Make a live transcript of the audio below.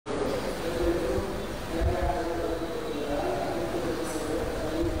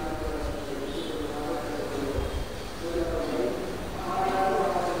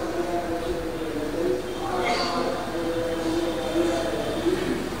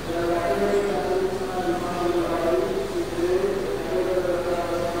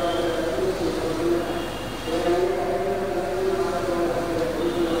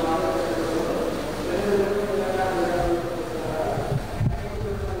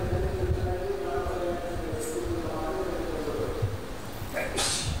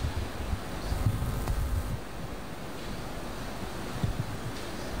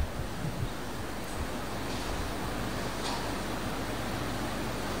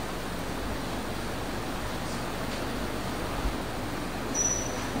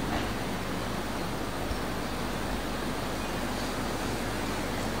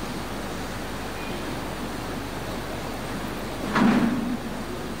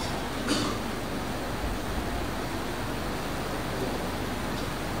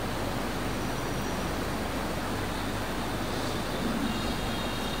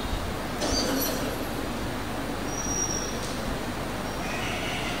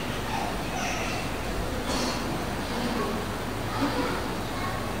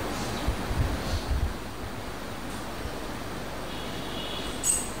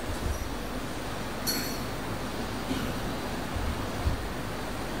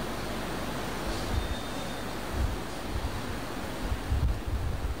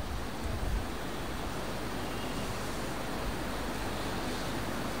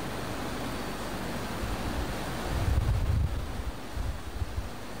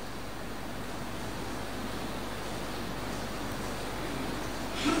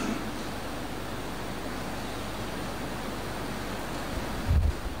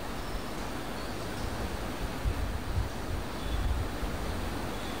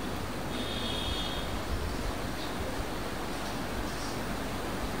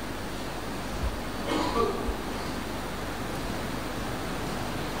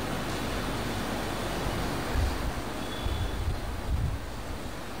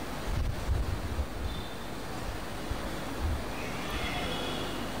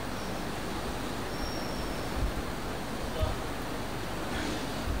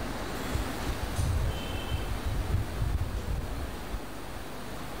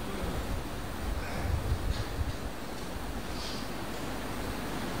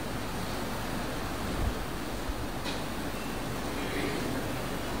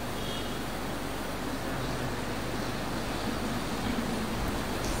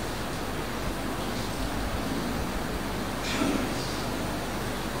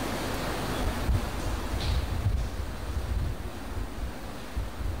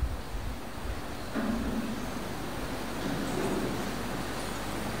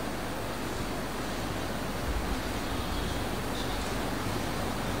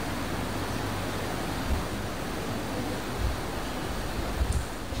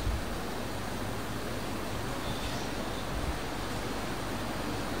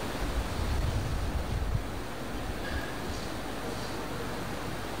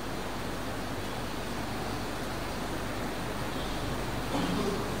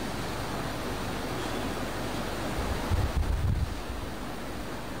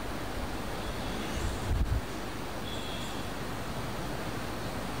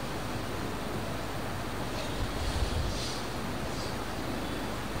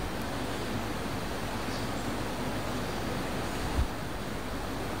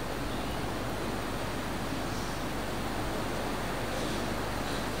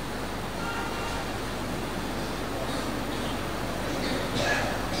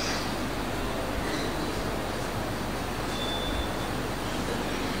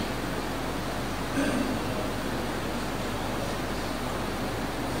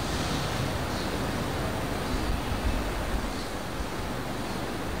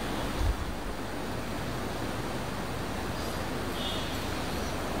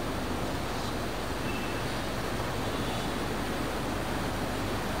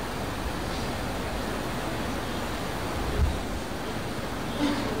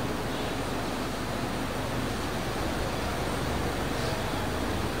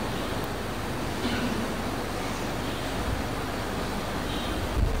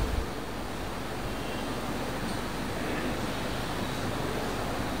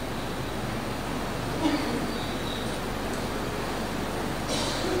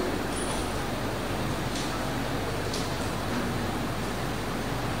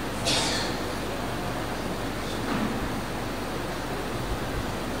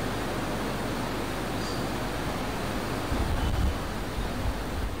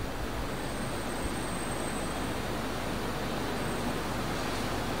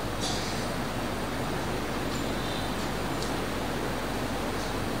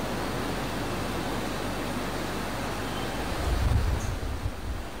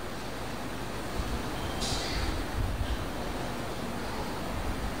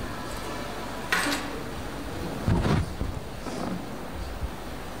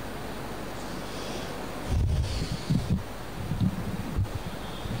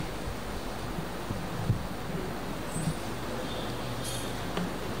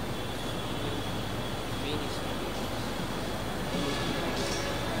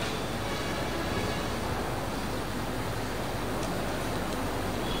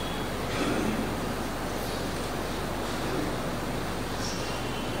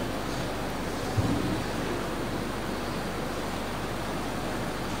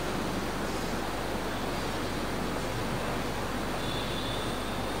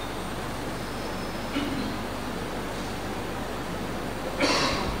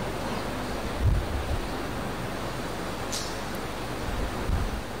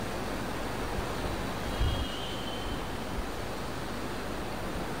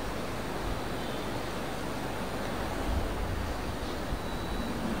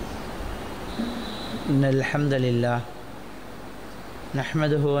إن الحمد لله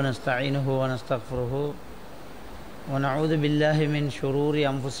نحمده ونستعينه ونستغفره ونعوذ بالله من شرور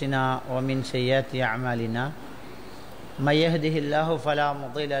أنفسنا ومن سيئات أعمالنا من يهده الله فلا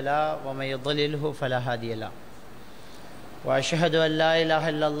مضل له ومن يضلله فلا هادي له وأشهد أن لا إله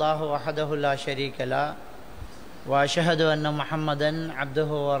إلا الله وحده لا شريك له وأشهد أن محمدا عبده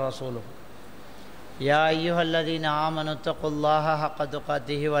ورسوله يا أيها الذين آمنوا اتقوا الله حق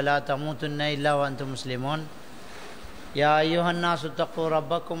تقاته ولا تموتن إلا وأنتم مسلمون يا أيها الناس اتقوا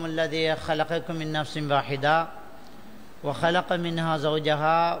ربكم الذي خلقكم من نفس واحدة وخلق منها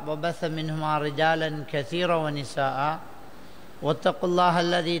زوجها وبث منهما رجالا كثيرا ونساء واتقوا الله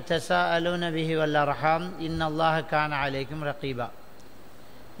الذي تساءلون به والأرحام إن الله كان عليكم رقيبا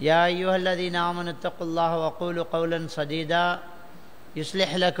يا أيها الذين آمنوا اتقوا الله وقولوا قولا سديدا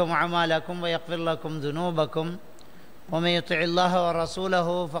يصلح لكم أعمالكم ويغفر لكم ذنوبكم ومن يطع الله ورسوله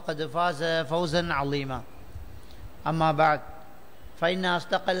فقد فاز فوزا عظيما أما بعد فإن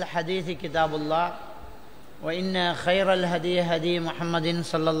أصدق الحديث كتاب الله وإن خير الهدي هدي محمد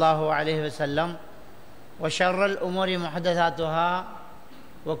صلى الله عليه وسلم وشر الأمور محدثاتها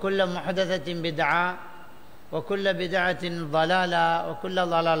وكل محدثة بدعة وكل بدعة ضلالة وكل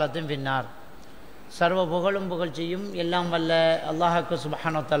ضلالة في النار சர்வ புகழும் புகழ்ச்சியும் எல்லாம் வல்ல அல்லாஹ்வுக்கு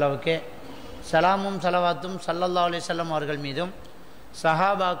சுப்ஹானஹு வ தஆலாவுக்கு சலாமும் ஸலவாத்தும் ஸல்லல்லாஹு அலைஹி வஸல்லம் அவர்கள் மீதும்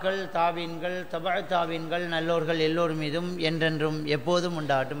சஹாபாக்கள் தாபீன்கள் தபஅ தாபீன்கள் நல்லோர்கள் எல்லோர் மீதும் என்றென்றும் எப்போதும்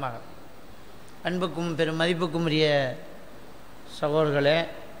உண்டாகட்டுமாக. அன்புக்கும் பெரும் மதிப்புக்கும் உரிய சகோதரர்களே,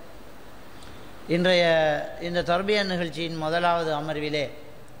 இன்றைய இந்த தர்பியா நிகழ்ச்சியின் முதலாவது அமர்விலே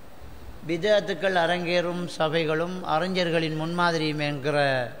பிதஅத்துக்கள் அரங்கேறும் சபைகளும் அறிஞர்களின் முன்மாதிரியும் என்கிற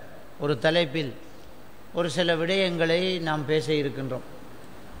ஒரு தலைப்பில் ஒரு சில விடயங்களை நாம் பேச இருக்கின்றோம்.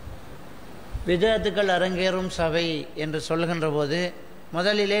 பிதஅத்துக்கள் அரங்கேறும் சபை என்று சொல்கின்ற போது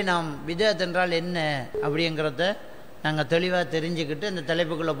முதலிலே நாம் பிதஅத் என்றால் என்ன அப்படிங்கிறத நாங்கள் தெளிவாக தெரிஞ்சுக்கிட்டு அந்த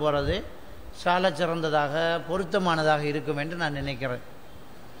தலைப்புக்குள்ளே போகிறது சால சிறந்ததாக பொருத்தமானதாக இருக்கும் என்று நான் நினைக்கிறேன்.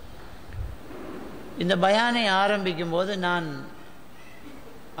 இந்த பயானை ஆரம்பிக்கும் போது நான்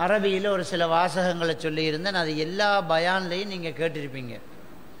அரபியில் ஒரு சில வாசகங்களை சொல்லியிருந்தேன். அது எல்லா பயான்லையும் நீங்கள் கேட்டிருப்பீங்க.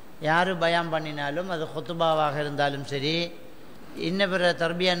 யார் பயான் பண்ணினாலும் அது ஹுத்துபாவாக இருந்தாலும் சரி, இன்ன பிற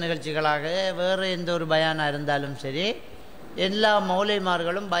தர்பியா நிகழ்ச்சிகளாக வேறு எந்த ஒரு பயானாக இருந்தாலும் சரி, எல்லா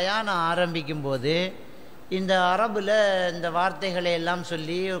மௌலைமார்களும் பயானை ஆரம்பிக்கும் போது இந்த அரபில் இந்த வார்த்தைகளை எல்லாம்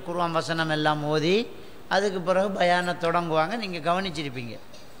சொல்லி குர்ஆன் வசனம் எல்லாம் ஓதி அதுக்கு பிறகு பயானை தொடங்குவாங்க. நீங்கள் கவனிச்சிருப்பீங்க.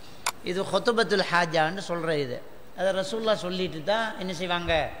 இது ஹுத்துபத்துல் ஹாஜான்னு சொல்கிற இது. அதை ரசூல்லா சொல்லிட்டு தான் என்ன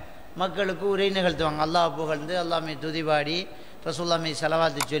செய்வாங்க, மக்களுக்கு உரை நிகழ்த்துவாங்க. அல்லாஹ் புகழ்ந்து அல்லாஹ்மை துதிபாடி ரசூலுல்லாஹி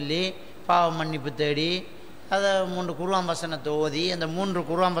ஸலவாத்து சொல்லி பாவ மன்னிப்பு தேடி அதை 3 குர்ஆன் வசனத்தை ஓதி அந்த 3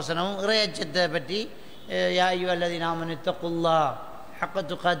 குர்ஆன் வசனமும் இறையச்சத்தை பற்றி யா அய்யுஹல்லதீன ஆமனு தக்குல்லாஹ் ஹக்க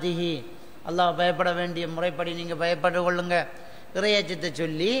துகாத்திஹி, அல்லாஹ் பயப்பட வேண்டிய முறைப்படி நீங்கள் பயப்பட கொள்ளுங்க இறையச்சத்தை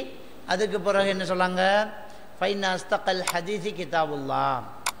சொல்லி அதுக்கு பிறகு என்ன சொல்லாங்க, ஃபைன் அஸ்தகல் ஹதீஸி கிதாபுல்லாஹ்,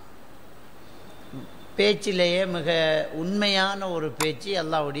 பேச்சிலேயே மிக உண்மையான ஒரு பேச்சு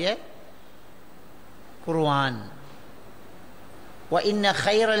அல்லாஹ்வுடைய குர்ஆன். وَإِنَّ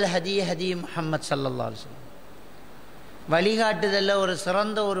خَيْرَ الْهَدِيِ هَدِيُّ முஹம்மத் ஸல்லல்லாஹு அலைஹி வஸல்லம், வழிகாட்டுதலில் ஒரு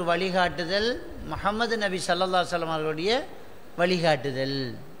சிறந்த ஒரு வழிகாட்டுதல் முஹம்மது நபி ஸல்லல்லாஹு அலைஹி வஸல்லம் அவர்களுடைய வழிகாட்டுதல்.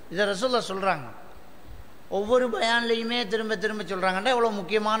 இதை ரசூலுல்லாஹ் சொல்கிறாங்க. ஒவ்வொரு பயான்லையுமே திரும்ப திரும்ப சொல்கிறாங்கன்னா எவ்வளோ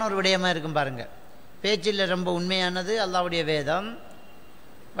முக்கியமான ஒரு விடயமாக இருக்கும் பாருங்கள். பேச்சில் ரொம்ப உண்மையானது அல்லாஹ்வுடைய வேதம்.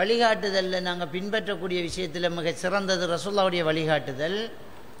 வழிகாட்டுதலில் நாங்கள் பின்பற்றக்கூடிய விஷயத்தில் மிக சிறந்தது ரசூலுல்லாஹ்வுடைய வழிகாட்டுதல்.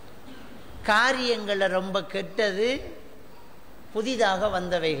 காரியங்களில் ரொம்ப கெட்டது புதிதாக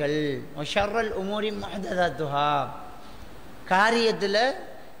வந்தவைகள். ஷர்ரல் உமூரி முஹ்தஸாத்துஹா, காரியத்தில்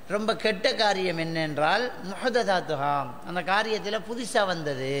ரொம்ப கெட்ட காரியம் என்னென்றால் முஹ்தஸாத்துஹா, அந்த காரியத்தில் புதுசாக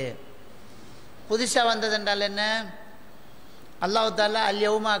வந்தது. புதுசாக வந்தது என்றால் என்ன, அல்லாஹ் தஆலா அல்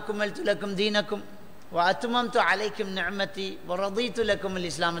யௌம அக்மல்து லக்கும் தீனக்கும் வ அத்மம்து அலைக்கும் நிஅமதி வ ரதீது லக்கும்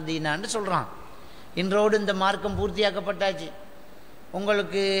அல் இஸ்லாம தீனான்னு சொல்கிறான். இன்றோடு இந்த மார்க்கம் பூர்த்தியாக்கப்பட்டாச்சு,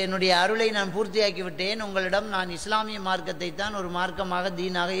 உங்களுக்கு என்னுடைய அருளை நான் பூர்த்தியாக்கி விட்டேன், உங்களிடம் நான் இஸ்லாமிய மார்க்கத்தை தான் ஒரு மார்க்கமாக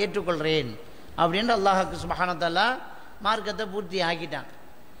தீனாக ஏற்றுக்கொள்கிறேன் அப்படின்னு அல்லாஹ் சுப்ஹானஹு வ தஆலா மார்க்கத்தை பூர்த்தி ஆக்கிட்டான்.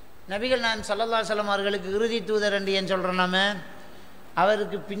 நபிகள் நான் ஸல்லல்லாஹு அலைஹி வஸல்லம் அவர்களுக்கு இறுதி தூதர் என்று ஏன் சொல்கிறோம், நாம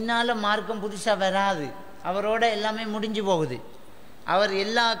அவருக்கு பின்னால் மார்க்கம் புதுசாக வராது, அவரோட எல்லாமே முடிஞ்சு போகுது. அவர்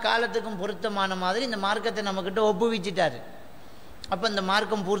எல்லா காலத்துக்கும் பொருத்தமான மாதிரி இந்த மார்க்கத்தை நம்மக்கிட்ட ஒப்புவிச்சிட்டார். அப்போ இந்த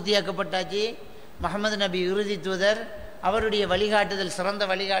மார்க்கம் பூர்த்தியாக்கப்பட்டாச்சு. முஹம்மது நபி இறுதி தூதர், அவருடைய வழிகாட்டுதல் சிறந்த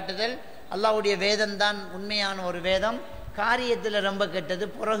வழிகாட்டுதல். அல்லாஹ்வுடைய வேதம்தான் உண்மையான ஒரு வேதம். காரியத்தில் ரொம்ப கெட்டது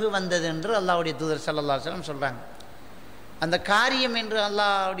பிறகு வந்தது என்று அல்லாஹ்வுடைய தூதர் ஸல்லல்லாஹு அலைஹி வஸல்லம் சொல்கிறாங்க. அந்த காரியம் என்று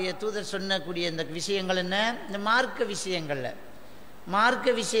அல்லாஹ்வுடைய தூதர் சொன்னக்கூடிய இந்த விஷயங்கள் என்ன, இந்த மார்க்க விஷயங்களில்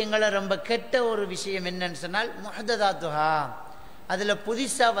மார்க்க விஷயங்களை ரொம்ப கெட்ட ஒரு விஷயம் என்னன்னு சொன்னால் முஹ்ததாத்துஹா, அதில்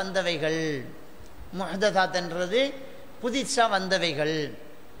புதுசாக வந்தவைகள். முஹ்ததாத்ன்றது புதுசாக வந்தவைகள்.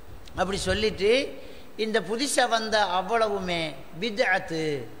 அப்படி சொல்லிட்டு இந்த புதுசாக வந்த அவ்வளவுமே பித்அத்து.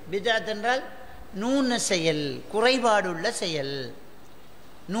 பித்அத் என்றால் நூன செயல், குறைபாடுள்ள செயல்,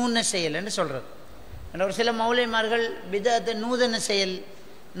 நூன செயல் என்று சொல்கிறது. ஒரு சில மௌலைமார்கள் பித்அத்து நூதன செயல்,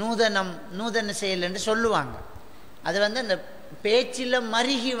 நூதன செயல் என்று சொல்லுவாங்க. அது அந்த பேச்சில்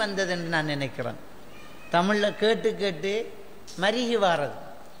மருகி வந்ததுன்னு நான் நினைக்கிறேன். தமிழில் கேட்டு கேட்டு மருகி வாரது.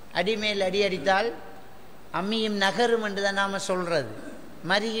 அடிமேல் அடி அடித்தால் அம்மியும் நகரும் என்று தான் நாம் சொல்கிறது.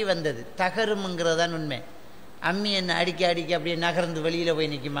 மருகி வந்தது, தகரும்ங்கிறது தான் உண்மை. அம்மி என்ன அடிக்க அடிக்க அப்படியே நகர்ந்து வெளியில்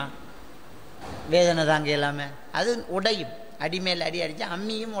போய் நிற்குமா? வேதனை தாங்க எல்லாமே, அது உடையும். அடிமேல் அடி அடித்தா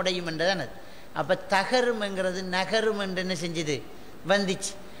அம்மியும் உடையும் என்றுதான் அது. அப்போ தகரும்ங்கிறது நகரும் என்று என்ன செஞ்சது?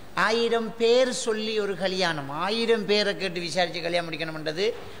 வந்துச்சு. 1000 பேர் சொல்லி ஒரு கல்யாணம், 1000 பேரை கேட்டு விசாரித்து கல்யாணம் முடிக்கணும்ன்றது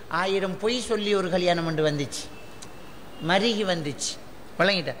 1000 பொய் சொல்லி ஒரு கல்யாணம் என்று வந்துச்சு, மருகி வந்துச்சு.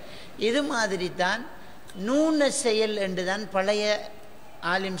 வழங்கிட்ட. இது மாதிரி தான் நூன செயல் என்று தான் பழைய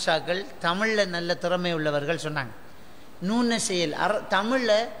ஆலிம்ஷாக்கள் தமிழில் நல்ல திறமை உள்ளவர்கள் சொன்னாங்க. நூன செயல்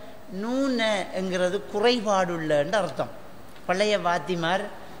தமிழில் நூனங்கிறது குறைபாடுள்ளன்னு அர்த்தம். பழைய வாத்திமார்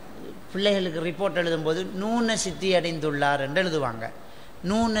பிள்ளைகளுக்கு ரிப்போர்ட் எழுதும்போது நூன சித்தி அடைந்துள்ளார் என்று எழுதுவாங்க.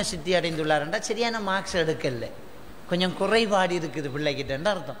 நூன சித்தி அடைந்துள்ளார் என்றால் சரியான மார்க்ஸ் எடுக்கல, கொஞ்சம் குறைபாடு இருக்குது பிள்ளைகிட்டன்ற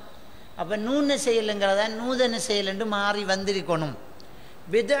அர்த்தம். அப்போ நூன செயலுங்கிறதா நூதன செயல் என்று மாறி வந்திருக்கணும்.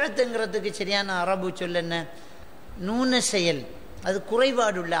 பித்அத்துங்கிறதுக்கு சரியான அரபு சொல் என்ன? நூன செயல், அது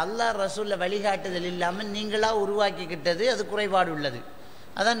குறைபாடு உள்ள, அல்லாஹ் ரசூல்ல வழிகாட்டுதல் இல்லாமல் நீங்களாக உருவாக்கிக்கிட்டது, அது குறைபாடு உள்ளது,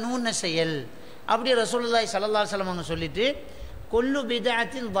 அதான் நூன செயல். அப்படி ரசூலுல்லாஹி ஸல்லல்லாஹு அலைஹி வஸல்லம் அவங்க சொல்லிட்டு கொல்லு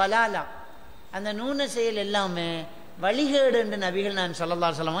பித்அத்தின் வலாலா, அந்த நூன செயல் எல்லாமே வழிகேடு என்று நபிகள் நான் ஸல்லல்லாஹு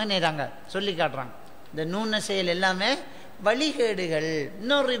அலைஹி வஸல்லம் நேராங்க சொல்லி காட்டுறாங்க. இந்த நூன செயல் எல்லாமே வழிகேடுகள்.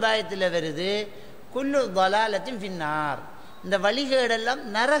 இன்னொரு ரிவாயத்தில் வருது குல்லு வலாலத்தின் பின்னார், இந்த வழிகேடெல்லாம்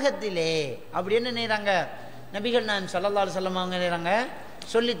நரகத்திலே அப்படின்னு நேராங்க நபிகள் நான் ஸல்லல்லாஹு அலைஹி வஸல்லம் அவங்க நேராங்க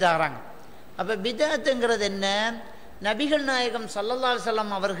சொல்லி தராங்க. அப்போ பித்அத்துங்கிறது என்ன? நபிகள் நாயகம் ஸல்லல்லாஹு அலைஹி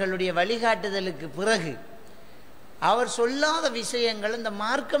வஸல்லம் அவர்களுடைய வழிகாட்டுதலுக்கு பிறகு அவர் சொல்லாத விஷயங்கள் இந்த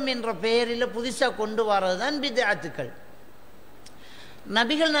மார்க்கம் என்ற பெயரில் புதுசாக கொண்டு வர்றது தான் பித்அத்துக்கள்.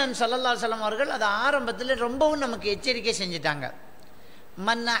 நபிகள் நாயகம் ஸல்லல்லாஹு அலைஹி வஸல்லம் அவர்கள் அதை ஆரம்பத்தில் ரொம்பவும் நமக்கு எச்சரிக்கை செஞ்சுட்டாங்க.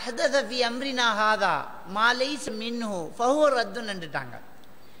 மன் அஹ்தஸ ஃபீ அம்ரினா ஹாதா மா லைஸ மின்ஹு ஃபஹுவ ரத்துன் என்றுட்டாங்க.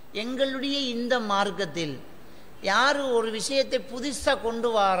 எங்களுடைய இந்த மார்க்கத்தில் யார் ஒரு விஷயத்தை புதுசாக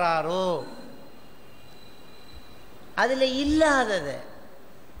கொண்டு வராரோ அதில் இல்லாததை,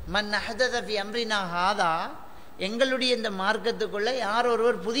 மன் அஹ்தஸ ஃபீ அம்ரினா ஹாதா, எங்களுடைய இந்த மார்க்கத்துக்குள்ள யார்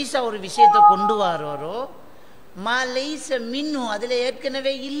ஒருவர் புதுசாக ஒரு விஷயத்தை கொண்டு வராரோ மா லைஸ மின்ஹு, அதில்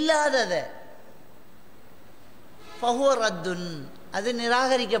ஏற்கனவே இல்லாததை, ஃபஹுவ ரத்துன், அது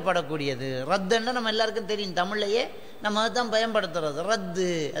நிராகரிக்கப்படக்கூடியது. ரத்துன்னா நம்ம எல்லாருக்கும் தெரியும், தமிழ்லையே நம்ம அதுதான் பயன்படுத்துறது. ரத்து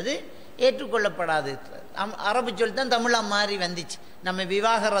அது ஏற்றுக்கொள்ளப்படாது. அரபு சொல் தான் தமிழாக மாறி வந்துச்சு. நம்ம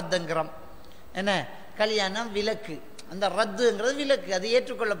விவாக ரத்துங்கிறோம், என்ன கல்யாணம் விலக்கு, அந்த ரத்துங்கிறது விலக்கு, அது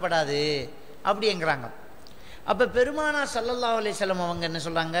ஏற்றுக்கொள்ளப்படாது அப்படிங்கிறாங்க. அப்போ பெருமானார் ஸல்லல்லாஹு அலைஹி வஸல்லம் அவங்க என்ன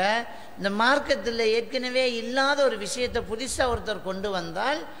சொல்கிறாங்க? இந்த மார்க்கத்தில் ஏற்கனவே இல்லாத ஒரு விஷயத்தை புதுசாக ஒருத்தர் கொண்டு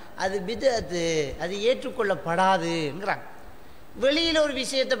வந்தால் அது பித்அத்து, அது ஏற்றுக்கொள்ளப்படாதுங்கிறாங்க. வெளியில் ஒரு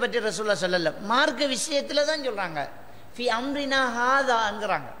விஷயத்தை பற்றி ரசூலுல்லாஹ் சொல்லலை, மார்க்க விஷயத்தில் தான் சொல்கிறாங்க. ஃபி அம்ரினா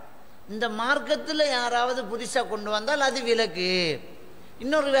ஹாதாங்கிறாங்க. இந்த மார்க்கத்தில் யாராவது புதுசாக கொண்டு வந்தால் அது விலக்கு.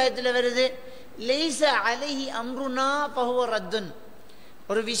 இன்னொரு விதத்தில் வருது லைஸ அலைஹி அம்ருனா ஃபஹுவ ரத்துன்,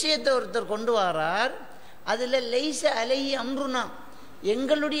 ஒரு விஷயத்தை ஒருத்தர் கொண்டு வரார், அதில் லைஸ அலைஹி அம்ருனா,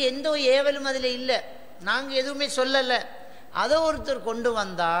 எங்களுடைய எந்த ஏவலும் அதில் இல்லை, நாங்கள் எதுவுமே சொல்லலை, அதை ஒருத்தர் கொண்டு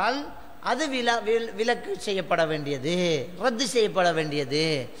வந்தால் அது விலக்கு செய்யப்பட வேண்டியது, ரத்து செய்யப்பட வேண்டியது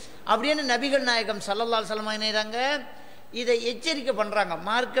அப்படின்னு நபிகள் நாயகம் ஸல்லல்லாஹு அலைஹி வஸல்லம் நினைறாங்க. இதை எச்சரிக்கை பண்ணுறாங்க.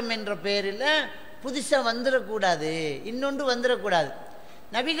 மார்க்கம் என்ற பெயரில் புதுசாக வந்துடக்கூடாது, இன்னொன்று வந்துடக்கூடாது.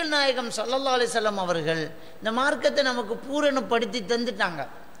 நபிகள் நாயகம் ஸல்லல்லாஹு அலைஹி வஸல்லம் அவர்கள் இந்த மார்க்கத்தை நமக்கு பூரணப்படுத்தி தந்துட்டாங்க.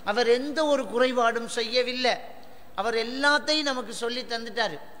 அவர் எந்த ஒரு குறைபாடும் செய்யவில்லை, அவர் எல்லாத்தையும் நமக்கு சொல்லி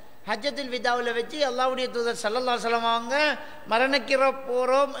தந்துட்டார். ஹஜ்ஜத்துல் விதாவில் வச்சு அல்லாஹ்வுடைய தூதர் ஸல்லல்லாஹு அலைஹி வஸல்லம் அவங்க மரணிக்கிற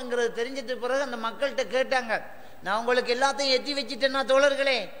போகிறோம்ங்கிறது தெரிஞ்சது பிறகு அந்த மக்கள்கிட்ட கேட்டாங்க, நான் உங்களுக்கு எல்லாத்தையும் எத்தி வச்சுட்டேன்னா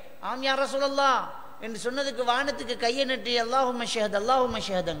தோழர்களே? ஆம் யா ரசூலல்லாஹ் என்று சொன்னதுக்கு வானத்துக்கு கையை நட்டி அல்லாஹும்ம ஷஹத் அல்லாஹும்ம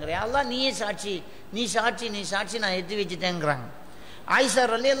ஷஹத்ங்கிறேன், அல்லாஹ் நீயே சாட்சி, நீ சாட்சி, நீ சாட்சி, நான் எத்தி வச்சுட்டேங்கிறாங்க. ஆயிஷா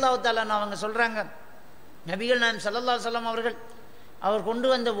ரலியல்லாஹு தஆலா அவங்க சொல்கிறாங்க, நபிகள் நாயகம் ஸல்லல்லாஹு அலைஹி வஸல்லம் அவர்கள் அவர் கொண்டு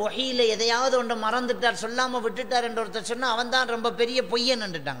வந்த வஹீல எதையாவது ஒன்று மறந்துட்டார், சொல்லாமல் விட்டுட்டார் என்று ஒருத்தர் சொன்னால் அவன் தான் ரொம்ப பெரிய பொய்யன்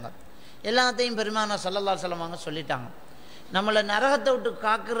என்றுட்டாங்க. எல்லாத்தையும் பெருமானார் ஸல்லல்லாஹு அலைஹி வஸல்லம் அவங்க சொல்லிட்டாங்க. நம்மளை நரகத்தை விட்டு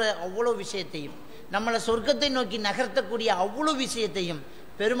காக்கிற அவ்வளோ விஷயத்தையும், நம்மளை சொர்க்கத்தை நோக்கி நகர்த்தக்கூடிய அவ்வளோ விஷயத்தையும்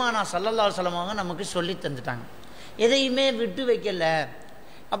பெருமானா ஸல்லல்லாஹு அலைஹி வஸல்லம் அவங்க நமக்கு சொல்லி தந்துட்டாங்க. எதையுமே விட்டு வைக்கல.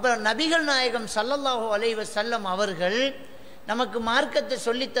 அப்புறம் நபிகள் நாயகம் ஸல்லல்லாஹு அலைஹி வஸல்லம் அவர்கள் நமக்கு மார்க்கத்தை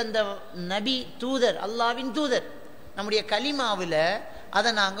சொல்லித்தந்த நபி தூதர், அல்லாஹ்வின் தூதர். நம்முடைய கலிமாவில்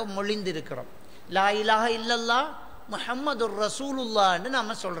அதை நாங்கள் மொழிந்திருக்கிறோம். லா இலாஹ இல்லல்லாஹ் முஹம்மதுர் ரசூலுல்லாஹ்னு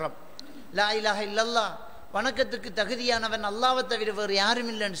நாம் சொல்கிறோம். லா இலாஹ இல்லல்லாஹ் வணக்கத்துக்கு தகுதியானவன் அல்லாஹ்வை தவிர வேறு யாரும்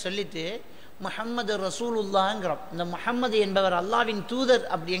இல்லைன்னு சொல்லிட்டு முஹம்மது ரசூலுல்லாஹ்ங்கிறோம். இந்த முஹம்மது என்பவர் அல்லாஹ்வின் தூதர்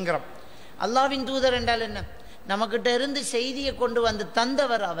அப்படிங்கிறோம். அல்லாஹ்வின் தூதர் என்றால் என்ன? நம்மக்கிட்ட இருந்து செய்தியை கொண்டு வந்து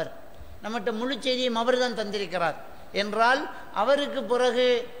தந்தவர் அவர். நம்மகிட்ட முழு செய்தியும் அவர் தான் தந்திருக்கிறார் என்றால், அவருக்கு பிறகு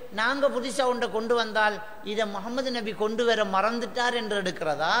நாங்கள் புதுசாக ஒன்றை கொண்டு வந்தால் இதை முகமது நபி கொண்டு வர மறந்துட்டார் என்று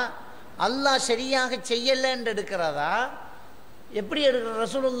எடுக்கிறதா, அல்லாஹ் சரியாக செய்யலை என்று எடுக்கிறதா, எப்படி எடுக்கிற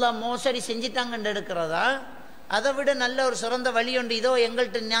ரசூலுல்லாஹ் மோசடி செஞ்சிட்டாங்க என்று எடுக்கிறதா, அதை விட நல்ல ஒரு சிறந்த வழி ஒன்று இதோ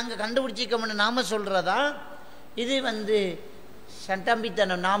எங்கள்கிட்ட நாங்கள் கண்டுபிடிச்சிக்கோம்னு நாம் சொல்கிறதா, இது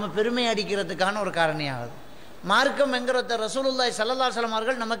சட்டம்பித்தனம், நாம் பெருமை அடிக்கிறதுக்கான ஒரு காரணியாகுது. மார்க்கம் என்கிறத ரசூலுல்லாஹி ஸல்லல்லாஹு அலைஹி வஸல்லம்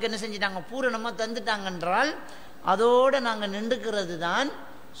அவர்கள் நமக்கு என்ன செஞ்சிட்டாங்க? பூரணமாக தந்துட்டாங்க என்றால் அதோடு நாங்கள் நின்றுக்கிறது தான்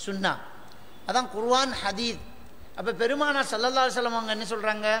சுன்னா, அதான் குர்ஆன் ஹதீஸ். அப்போ பெருமானா ஸல்லல்லாஹு அலைஹி வஸல்லம் அவங்க என்ன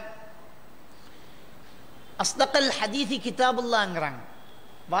சொல்கிறாங்க? அஸ்தகல் ஹதீஸி கிதாபுல்லாங்கிறாங்க.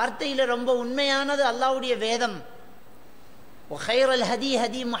 வார்த்தையில் ரொம்ப உண்மையானது அல்லாஹ்வுடைய வேதம். ஒஹைரல் ஹதி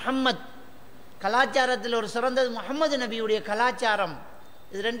ஹதி முஹம்மத், கலாச்சாரத்தில் ஒரு சிறந்தது முஹம்மது நபியுடைய கலாச்சாரம்.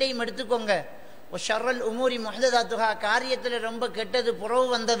 இது ரெண்டையும் எடுத்துக்கோங்க. ஷர்ரல் உமூரி முஹ்ததாத்துஹா, காரியத்தில் ரொம்ப கெட்டது புறவு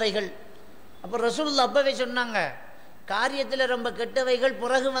வந்தவைகள். அப்போ ரசூலுல்லாஹ் அப்பவே சொன்னாங்க, காரியத்தில் ரொம்ப கெட்டவைகள்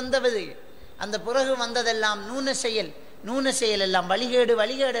பிறகு வந்தவது. அந்த பிறகு வந்ததெல்லாம் நூன செயல் எல்லாம் வழிகேடு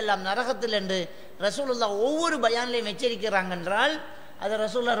எல்லாம் நரகத்தில் என்று ரசூலுல்லாஹ் ஒவ்வொரு பயான்லையும் எச்சரிக்கிறாங்க என்றால் அதை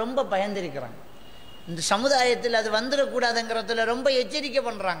ரசூலுல்லாஹ் ரொம்ப பயந்திருக்கிறாங்க. இந்த சமுதாயத்தில் அது வந்துடக்கூடாதுங்கிறதுல ரொம்ப எச்சரிக்கை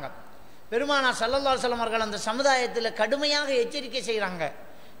பண்ணுறாங்க. பெருமானா ஸல்லல்லாஹு அலைஹி வஸல்லம் அவர்கள் அந்த சமுதாயத்தில் கடுமையாக எச்சரிக்கை செய்கிறாங்க.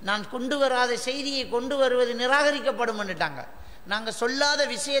 நான் கொண்டு வராத செய்தியை கொண்டு வருவது நிராகரிக்கப்படும் பண்ணிட்டாங்க. நாங்கள் சொல்லாத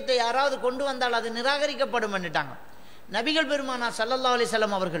விஷயத்தை யாராவது கொண்டு வந்தால் அது நிராகரிக்கப்படும் பண்ணிட்டாங்க. நபிகள் பெருமானா ஸல்லல்லாஹு அலைஹி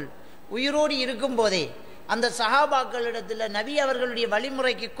வஸல்லம் அவர்கள் உயிரோடு இருக்கும் போதே அந்த சஹாபாக்களிடத்தில் நபி அவர்களுடைய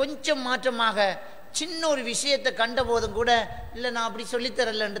வழிமுறைக்கு கொஞ்சம் மாற்றமாக சின்ன ஒரு விஷயத்தை கண்ட போதும் கூட இல்லை நான் அப்படி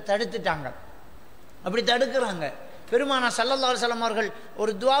சொல்லித்தரலன்னு தடுத்துட்டாங்க. அப்படி தடுக்கிறாங்க. பெருமானா ஸல்லல்லாஹு அலைஹி வஸல்லம் அவர்கள்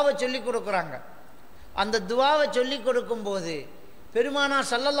ஒரு துஆவை சொல்லி கொடுக்குறாங்க. அந்த துஆவை சொல்லி கொடுக்கும்போது பெருமானா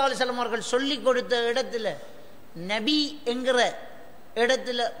ஸல்லல்லாஹு அலைஹி வஸல்லம் அவர்கள் சொல்லி கொடுத்த இடத்துல நபி என்கிற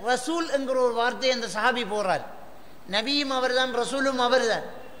இடத்துல ரசூல் என்கிற ஒரு வார்த்தையை அந்த சஹாபி போடுறார். நபியும் அவர் தான், ரசூலும் அவர் தான்.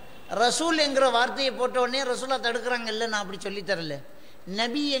 ரசூல் என்கிற வார்த்தையை போட்ட உடனே ரசூலா தடுக்கிறாங்க, இல்லை நான் அப்படி சொல்லித்தரல,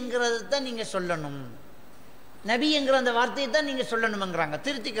 நபி என்கிறத தான் நீங்கள் சொல்லணும், நபி என்கிற அந்த வார்த்தையை தான் நீங்கள் சொல்லணுங்கிறாங்க,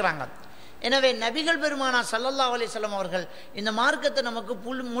 திருத்திக்கிறாங்க. எனவே நபிகள் பெருமானா ஸல்லல்லாஹு அலைஹி வஸல்லம் அவர்கள் இந்த மார்க்கத்தை நமக்கு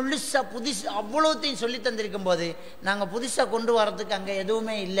முழுசாக புதுசாக அவ்வளோத்தையும் சொல்லி தந்திருக்கும் போது நாங்கள் புதுசாக கொண்டு வரதுக்கு அங்கே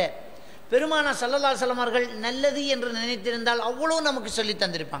எதுவுமே இல்லை. பெருமானா ஸல்லல்லாஹு அலைஹி வஸல்லம் அவர்கள் நல்லது என்று நினைத்திருந்தால் அவ்வளோ நமக்கு சொல்லி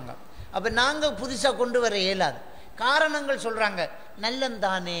தந்திருப்பாங்க. அப்போ நாங்கள் புதுசாக கொண்டு வர இயலாது. காரணங்கள் சொல்கிறாங்க, நல்லம்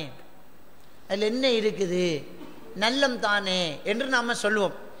தானே, அதில் என்ன இருக்குது, நல்லம் தானே என்று நாம்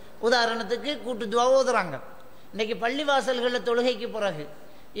சொல்லுவோம். உதாரணத்துக்கு கூட்டு துவா ஓதுறாங்க. இன்றைக்கி பள்ளிவாசல்களில் தொழுகைக்கு பிறகு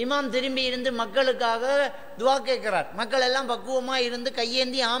இமாம் திரும்பி இருந்து மக்களுக்காக துவா கேட்குறார். மக்கள் எல்லாம் பக்குவமாக இருந்து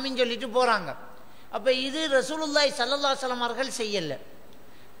கையேந்தி ஆமின்னு சொல்லிட்டு போகிறாங்க. அப்போ இது ரசூலுல்லாஹி ஸல்லல்லாஹு அலைஹி வஸல்லம் அவர்கள் செய்யலை.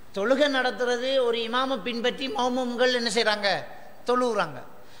 தொழுகை நடத்துறது ஒரு இமாமை பின்பற்றி மௌமூம்கள் என்ன செய்கிறாங்க? தொழுகிறாங்க.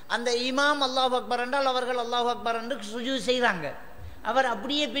 அந்த இமாம் அல்லாஹ் அக்பர் என்றால் அவர்கள் அல்லாஹ் அக்பர் என்று சுஜூத் செய்கிறாங்க. அவர்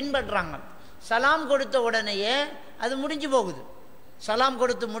அப்படியே பின்பற்றுறாங்க. சலாம் கொடுத்த உடனேயே அது முடிஞ்சு போகுது. சலாம்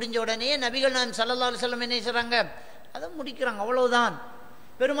கொடுத்து முடிஞ்ச உடனேயே நபிகள் நாயகம் ஸல்லல்லாஹு அலைஹி வஸல்லம் என்ன செய்கிறாங்க? அதை முடிக்கிறாங்க, அவ்வளவுதான்.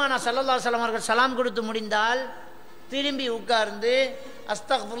 பெருமானா ஸல்லல்லாஹு அலைஹி வஸல்லம் அவர்கள் சலாம் கொடுத்து முடிந்தால் திரும்பி உட்கார்ந்து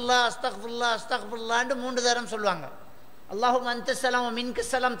அஸ்தக்ஃபிருல்லா அஸ்தக்ஃபிருல்லா அஸ்தக்ஃபிருல்லான்னு 3 தரம் சொல்லுவாங்க. அல்லாஹும்ம அன்த ஸலாம் வ மின்க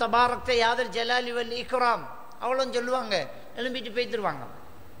ஸலாம் தபாரக்த யாதல் ஜலாலி வல் இக்ராம், அவ்வளோ சொல்லுவாங்க. எழும்பிட்டு போய்த்துருவாங்க.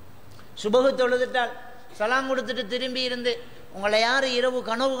 சுபஹு தொழுதுட்டால் சலாம் கொடுத்துட்டு திரும்பி இருந்து உங்களை யார் இரவு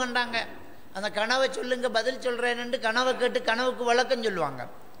கனவு கண்டாங்க, அந்த கனவை சொல்லுங்க, பதில் சொல்கிறேன்னு கனவை கேட்டு கனவுக்கு விளக்கம் சொல்லுவாங்க.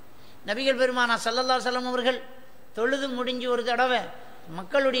 நபிகள் பெருமானா ஸல்லல்லாஹு அலைஹி வஸல்லம் அவர்கள் தொழுது முடிஞ்சு ஒரு தடவை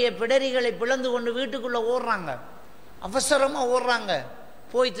மக்களுடைய பிடரிகளை பிளந்து கொண்டு வீட்டுக்குள்ளே ஓடுறாங்க. அவசரமாக ஓடுறாங்க.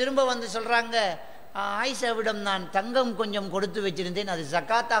 போய் திரும்ப வந்து சொல்கிறாங்க, ஆயிஷாவிடம் நான் தங்கம் கொஞ்சம் கொடுத்து வச்சிருந்தேன், அது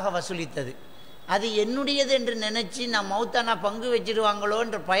ஜக்காத்தாக வசூலித்தது, அது என்னுடையது என்று நினச்சி நான் மௌத்தானா பங்கு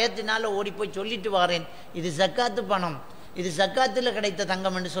வச்சிருவாங்களோன்ற பயத்தினால ஓடி போய் சொல்லிட்டு வாரேன், இது ஜக்காத்து பணம், இது ஜக்காத்தில் கிடைத்த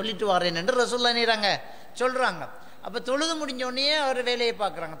தங்கம் என்று சொல்லிட்டு வாரேன் என்று ரசூலுல்லாஹ் நேராங்க சொல்கிறாங்க. அப்போ தொழுது முடிஞ்சோடனே அவர் வேலையை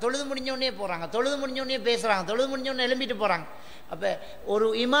பார்க்குறாங்க, தொழுது முடிஞ்சோடனே போகிறாங்க, தொழுது முடிஞ்சோடனே பேசுகிறாங்க, தொழுது முடிஞ்சோடனே எழும்பிட்டு போகிறாங்க. அப்போ ஒரு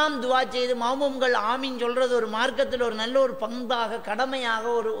இமாம் துவா செய்து மௌமூம்கள் ஆமீன் சொல்கிறது ஒரு மார்க்கத்தில் ஒரு நல்ல ஒரு பண்பாக, கடமையாக,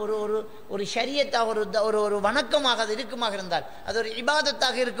 ஒரு ஒரு ஒரு ஒரு ஷரியத்தாக, ஒரு ஒரு வணக்கமாக அது இருக்குமாக இருந்தால், அது ஒரு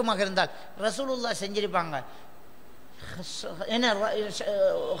இபாதத்தாக இருக்குமாக இருந்தால் ரசூலுல்லாஹ் செஞ்சிருப்பாங்க, என்ன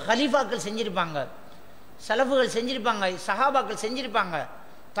ஹலீஃபாக்கள் செஞ்சிருப்பாங்க, சலஃபுகள் செஞ்சிருப்பாங்க, சஹாபாக்கள் செஞ்சிருப்பாங்க,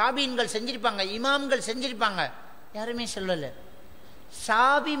 தாபீன்கள் செஞ்சிருப்பாங்க, இமாம்கள் செஞ்சிருப்பாங்க. யாருமே சொல்லலை.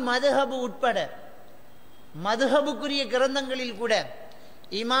 ஷாபி மதுஹபு உட்பட மதுஹபுக்குரிய கிரந்தங்களில் கூட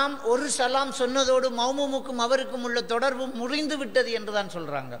இமாம் ஒரு சலாம் சொன்னதோடு மௌமூமுக்கும் அவருக்கும் உள்ள தொடர்பு முறிந்து விட்டது என்று தான்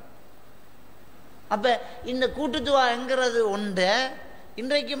சொல்றாங்க. அப்ப இந்த கூட்டுத்துவாங்கிறது ஒன்று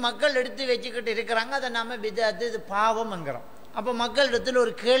இன்றைக்கு மக்கள் எடுத்து வச்சுக்கிட்டு இருக்கிறாங்க. அதை நாம பிதஅத், இது பாவம்ங்கிறோம். அப்ப மக்கள் இடத்துல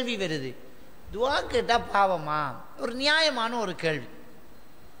ஒரு கேள்வி வருது, துவா கேட்டா பாவமா? ஒரு நியாயமான ஒரு கேள்வி.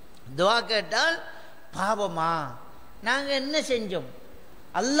 துவா கேட்டால் பாவமா? நாங்க என்ன செஞ்சோம்?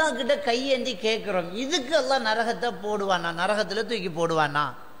 அல்லாஹ் கிட்ட கையேந்தி கேட்கிறோம், இதுக்கு அல்லாஹ் நரகத்தை போடுவானா, நரகத்துல தூக்கி போடுவானா?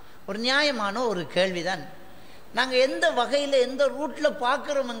 ஒரு நியாயமான ஒரு கேள்விதான். நாங்க எந்த வகையில எந்த ரூட்ல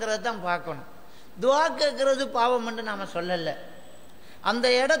பார்க்கிறோம்ங்கிறத தான் பார்க்கணும். துவா கேட்கறது பாவம் என்று நாம சொல்லல. அந்த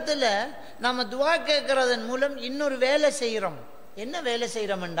இடத்துல நாம துவா கேட்கறதன் மூலம் இன்னொரு வேலை செய்யறோம். என்ன வேலை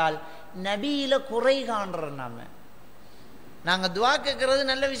செய்யறோம் என்றால் நபியில குறை காண்றோம். நாங்க துவா கேட்கறது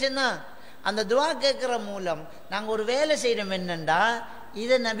நல்ல விஷயம்தான். அந்த துவா கேட்கிற மூலம் நாங்க ஒரு வேலை செய்யறோம். என்னண்டா,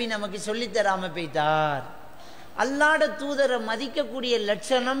 இதை நபி நமக்கு சொல்லித்தராம போய்த்தார். அல்லாஹ்வுடைய தூதரை மதிக்கக்கூடிய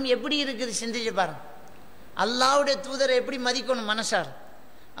லட்சணம் எப்படி இருக்குது சிந்திச்சு பாருங்க. அல்லாஹ்வுடைய தூதரை எப்படி மதிக்கணும் மனசார்?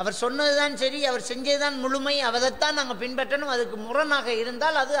 அவர் சொன்னதுதான் சரி, அவர் செஞ்சதுதான் முழுமை, அவரைத்தான் நாங்கள் பின்பற்றணும். அதுக்கு முரணாக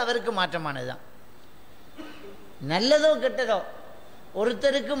இருந்தால் அது அவருக்கு மாற்றமானதுதான். நல்லதோ கெட்டதோ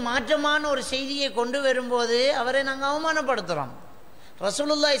ஒருத்தருக்கு மாற்றமான ஒரு செய்தியை கொண்டு வரும்போது அவரை நாங்கள் அவமானப்படுத்துகிறோம்.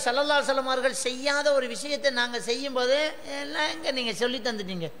 ரசூலுல்லாஹி ஸல்லல்லாஹு அலைஹி வஸல்லம் அவர்கள் செய்யாத ஒரு விஷயத்தை நாங்கள் செய்யும்போது, எல்லாம் எங்கே நீங்கள் சொல்லி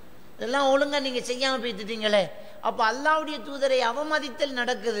தந்துட்டீங்க, இதெல்லாம் ஒழுங்காக நீங்கள் செய்யாமல் போய்த்துட்டீங்களே. அப்போ அல்லாஹ்வுடைய தூதரை அவமதித்தல்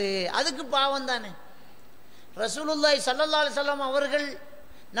நடக்குது, அதுக்கு பாவம் தானே. ரசூலுல்லாஹி ஸல்லல்லாஹு அலைஹி வஸல்லம் அவர்கள்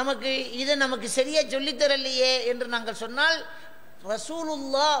நமக்கு சரியா சொல்லித்தரலையே என்று நாங்கள் சொன்னால்,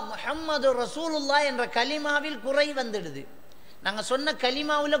 ரசூலுல்லாஹ் முஹம்மது ரசூலுல்லாஹ் என்ற கலிமாவில் குறை வந்துடுது. நாங்கள் சொன்ன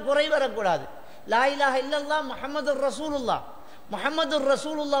கலிமாவில் குறை வரக்கூடாது. லா இலாஹ இல்லல்லாஹ் முஹம்மது ரசூலுல்லாஹ், முஹம்மது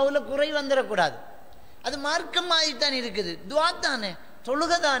ரசூலுல்லாஹ்வுல குறை வந்துடக்கூடாது. அது மார்க்கம் மாதிரி தான் இருக்குது. துவா தானே,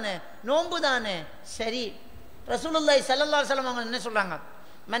 தொழுகை தானே, நோன்பு தானே. சரி, ரசூலுல்லாஹி ஸல்லல்லாஹு அலைஹி வஸல்லம் அவங்க என்ன சொல்றாங்க?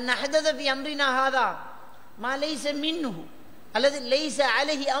 மன் அஹதத ஃபி அம்ரினா ஹாதா மா லைஸ மின்ஹு அல்லது லைஸ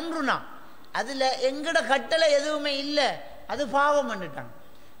அலைஹி அம்ருனா, அதுல எங்கட கட்டளை எதுவுமே இல்லை, அது பாவம் பண்ணிட்டாங்க.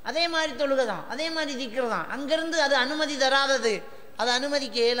 அதே மாதிரி தொழுகை தான், அதே மாதிரி திக்ர் தான். அங்கிருந்து அது அனுமதி தராதது, அது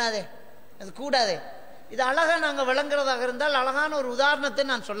அனுமதிக்க இயலாதே, அது கூடாதே. இது அழகா நாங்கள் விளங்குறதாக இருந்தால் அழகான ஒரு உதாரணத்தை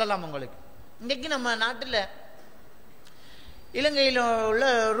நான் சொல்லலாம் உங்களுக்கு. இன்றைக்கு நம்ம நாட்டில் இலங்கையில் உள்ள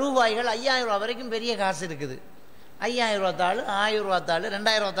ரூபாய்கள் 5000 ரூபா வரைக்கும் பெரிய காசு இருக்குது. 5000 ரூபா தாள், 1000 ரூபா தாள்,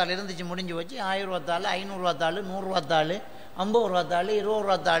 2000 ரூபா தாள் இருந்துச்சு, முடிஞ்சு போச்சு. 1000 ரூபா தாள், 500 ரூபா தாள், 100 ரூபா தாள், 50 ரூபா தாள், 20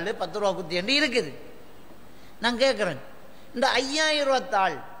 ரூபா தாள், 10 ரூபா குத்தி என்று இருக்குது. நான் கேட்குறேன், இந்த 5000 ரூபா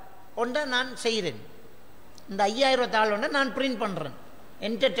தாள் ஒன்றை நான் செய்கிறேன், இந்த 5000 ரூபா தாள் ஒன்றை நான் பிரிண்ட் பண்ணுறேன்.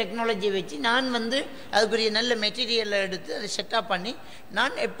 என்கிட்ட டெக்னாலஜியை வச்சு நான் அதுக்குரிய நல்ல மெட்டீரியலை எடுத்து அதை செட்டப் பண்ணி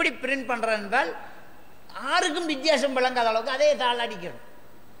நான் எப்படி பிரிண்ட் பண்ணுறேன் என்றால் யாருக்கும் வித்தியாசம் விளங்காத அளவுக்கு அதே தாள் அடிக்கிறேன்,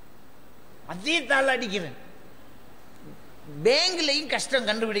 அதே தாள் அடிக்கிறேன். பேங்க்லையும் கஷ்டம்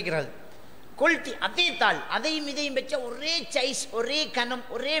கண்டுபிடிக்கிறது. குவாலிட்டி அதே தாள், அதையும் இதையும் வச்ச ஒரே சைஸ், ஒரே கனம்,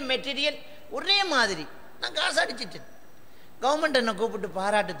 ஒரே மெட்டீரியல், ஒரே மாதிரி. நான் காசு அடிச்சிட்டேன். கவர்மெண்ட் என்னை கூப்பிட்டு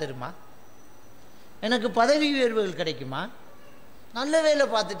பாராட்டு தருமா? எனக்கு பதவி உயர்வுகள் கிடைக்குமா? நல்ல வேலை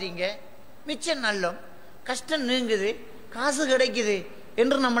பார்த்துட்டீங்க, மிச்சம் நல்லம், கஷ்டம் நீங்குது, காசு கிடைக்குது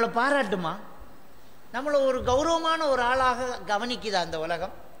என்று நம்மளை பாராட்டுமா? நம்மளை ஒரு கௌரவமான ஒரு ஆளாக கவனிக்குதா அந்த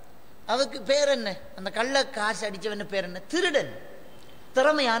உலகம்? அதுக்கு பேர் என்ன? அந்த கள்ள காசு அடித்தவன் பேர் என்ன? திருடன்,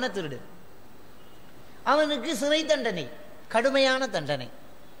 திறமையான திருடன். அவனுக்கு சிறை தண்டனை, கடுமையான தண்டனை.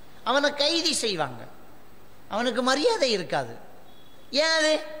 அவனை கைது செய்வாங்க, அவனுக்கு மரியாதை இருக்காது. ஏன்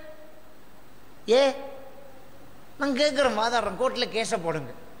அது? நான் கேட்குறேன், வாதாடுறேன், கோர்ட்டில் கேஸை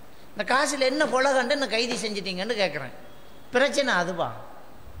போடுங்க, இந்த காசில் என்ன கொலை கண்டு என்ன கைது செஞ்சிட்டீங்கன்னு கேட்குறேன். பிரச்சனை அதுவா?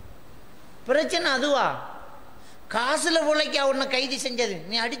 பிரச்சனை அதுவா? காசில் பிள்ளைக்கா உன்னை கைது செஞ்சது?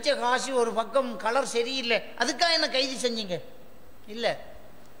 நீ அடித்த காசு ஒரு பக்கம் கலர் சரியில்லை, அதுக்காக என்ன கைது செஞ்சீங்க? இல்லை,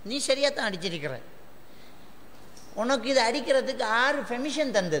 நீ சரியாக தான் அடிச்சிருக்கிற. உனக்கு இது அடிக்கிறதுக்கு யார்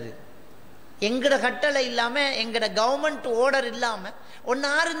பெர்மிஷன் தந்தது? எங்கட கட்டளை இல்லாமல், எங்கட கவர்மெண்ட் ஆர்டர் இல்லாமல் ஒன்று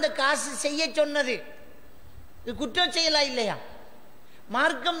யார் இந்த காசு செய்ய சொன்னது? இது குற்றம் செய்யலாம் இல்லையா?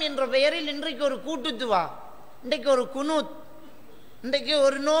 மார்க்கம் என்ற பெயரில் இன்றைக்கு ஒரு கூட்டுத்துவா, இன்றைக்கு ஒரு குனூத், இன்றைக்கு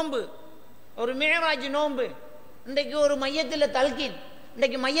ஒரு நோன்பு, ஒரு மேராஜ் நோன்பு, இன்றைக்கு ஒரு மையத்தில் தல்கீன்,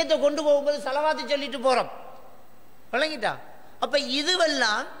 இன்றைக்கு மையத்தை கொண்டு போகும்போது சலவாத்து சொல்லிட்டு போகிறோம், விளங்கிட்டா? அப்போ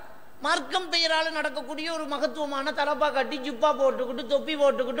இதுவெல்லாம் மார்க்கம் பெயரால் நடக்கக்கூடிய ஒரு மகத்துவமான தலப்பா கட்டி ஜுப்பா போட்டுக்கிட்டு தொப்பி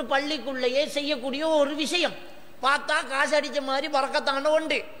போட்டுக்கிட்டு பள்ளிக்குள்ளேயே செய்யக்கூடிய ஒரு விஷயம். பார்த்தா காசு அடித்த மாதிரி பறக்கத்தான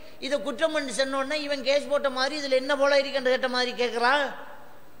உண்டு. இதை குற்றம் பண்ணி சொன்னோன்னா இவன் கேஸ் போட்ட மாதிரி இதில் என்ன போல இருக்குன்னு கேட்ட மாதிரி கேட்குறான்.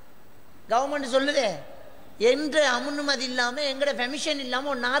 கவர்மெண்ட் சொல்லுதே, என்ற அனுமதி இல்லாமல் எங்கட பெர்மிஷன்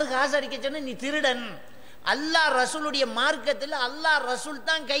இல்லாமல் ஒரு நாறு காசு அடிக்க சொன்ன நீ திருடன். அல்லாஹ் ரசூலுடைய மார்க்கத்தில் அல்லாஹ் ரசூல்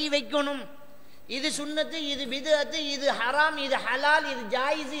தான் கை வைக்கணும். இது சுன்னத்து, இது பிதுஅத்து, இது ஹராம், இது ஹலால், இது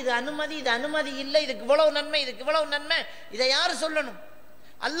ஜாயிஸ், இது அனுமதி இல்லை, இதுக்கு இவ்வளவு நன்மை, இதுக்கு இவ்வளவு நன்மை, இதை யார் சொல்லணும்?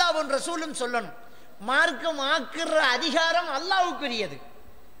 அல்லாஹ்வும் ரசூலும் சொல்லணும். மார்க்கம் ஆக்குற அதிகாரம் அல்லாஹ்வுக்குரியது.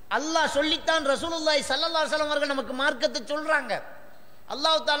 அல்லாஹ் சொல்லித்தான் ரசூலுல்லாஹி ஸல்லல்லாஹு அலைஹி வஸல்லம் அவர்கள் நமக்கு மார்க்கத்தை சொல்றாங்க.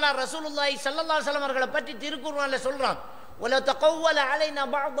 அல்லாஹ் தஆலா ரசூலுல்லாஹி ஸல்லல்லாஹு அலைஹி வஸல்லம் அவர்களை பற்றி திருக்குர்ஆன்ல சொல்றான், வல தகவ்வல அலைனா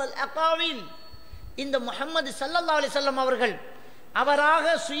பஅல் அகாவில். இந்த முஹம்மது ஸல்லல்லாஹு அலைஹி வஸல்லம் அவர்கள் அவராக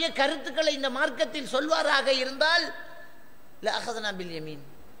சுய கருத்துக்களை இந்த மார்க்கத்தில் சொல்வாராக இருந்தால் லஅഖذனா பில் யமீன்,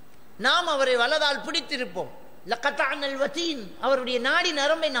 நாம் அவரை வலதால் பிடித்திருப்போம். லகதஅனல் வதீன், அவருடைய நாடி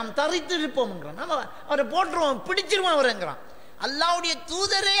நரம்பை நாம் தரித்திருப்போம்ங்கறான். நாம அவரை போற்றுவோம், பிடிச்சிருவோம் அவர்ங்கறான். அல்லாஹ்வுடைய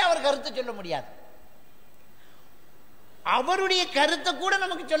தூதரே அவர் கருத்து சொல்ல முடியாது, அவருடைய கருத்தை கூட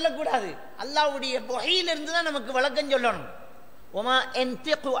நமக்கு சொல்லக்கூடாது. அல்லாஹ்வுடைய வஹீயிலிருந்து தான் நமக்கு விளக்கம் சொல்லணும். வமா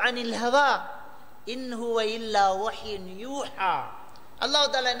யன்திகு அனில் ஹவா இன் ஹுவ இல்லா வஹ்யுன் யூஹா.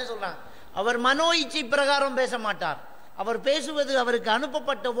 அல்லாஹ் தஆலா என்ன சொல்றான்? அவர் மனோ இச்சை பிரகாரம் பேச மாட்டார், அவர் பேசுவது அவருக்கு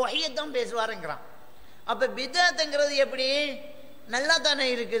அனுப்பப்பட்ட வஹீயை தான் பேசுவாருங்கிறான். அப்ப பித்அத்ங்கிறது எப்படி? நல்லா தானே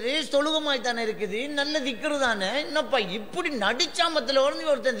இருக்குது, தொழுகமாய் தானே இருக்குது, நல்ல திக்ரு தானே, என்னப்பா இப்படி நடிச்சாமத்தில்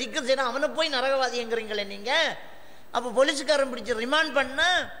ஒருத்தன் திக்ரு செய்யணும், அவனை போய் நரகவாதிங்கிறீங்களே நீங்க. அப்போ போலீஸுக்காரன் பிடிச்சி ரிமாண்ட் பண்ணா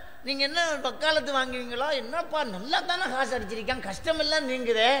நீங்கள் என்ன வக்காலத்து வாங்குவீங்களா? என்னப்பா நல்லா தானே காசு அடிச்சிருக்கான், கஷ்டமெல்லாம்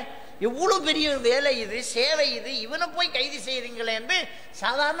நீங்குதே, எவ்வளோ பெரிய வேலை இது, சேவை இது, இவனை போய் கைது செய்கிறீங்களே என்று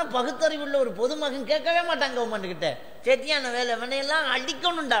சாதாரண பகுத்தறிவுள்ள ஒரு பொதுமகன் கேட்கவே மாட்டாங்க கவர்மெண்ட் கிட்ட. செட்டியான வேலை, இவனையெல்லாம்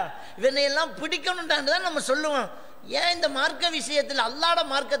அடிக்கணும்டா, இவனையெல்லாம் பிடிக்கணும்டான்னு தான் நம்ம சொல்லுவோம். ஏன் இந்த மார்க்க விஷயத்தில் அல்லாஹ்ட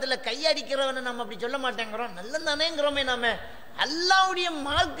மார்க்கத்தில் கையடிக்கிறவனை நம்ம அப்படி சொல்ல மாட்டேங்கிறோம்? நல்ல தானேங்கிறோமே, நாம அல்லாஹ்வுடைய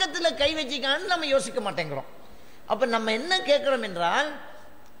மார்க்கத்தில் கை வச்சிக்கான்னு நம்ம யோசிக்க மாட்டேங்கிறோம். அப்ப நம்ம என்ன கேட்கிறோம் என்றால்,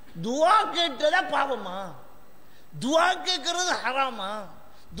 துவா கேட்டதா பாவமா, துவா கேட்கறது ஹராமா,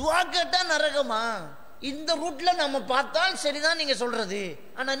 துவா கேட்டா நரகமா? இந்த ரூட்ல நம்ம பார்த்தால் சரிதான் நீங்க சொல்றது.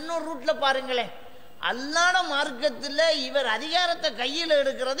 ஆனா இன்னொரு ரூட்ல பாருங்களேன், அல்லாஹ்ட மார்க்கத்தில் இவர் அதிகாரத்தை கையில்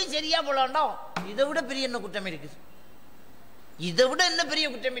எடுக்கிறது சரியா போலாண்டா, இதை விட பெரிய என்ன குற்றம் இருக்குது? இதை விட என்ன பெரிய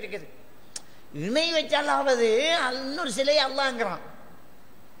குற்றம் இருக்குது? இணை வச்சாலாவது இன்னொரு சிலையை அல்லாஹ்ங்கிறான்.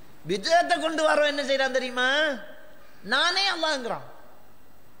 பித்அத்தை கொண்டு வரோம் என்ன செய்யறான் தெரியுமா? நானே அல்லாஹ்ங்கிறான்.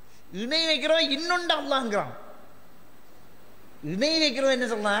 இணை வைக்கிறோம் இன்னொண்ட அல்லாஹ்ங்கிறான். இணை வைக்கிறோம் என்ன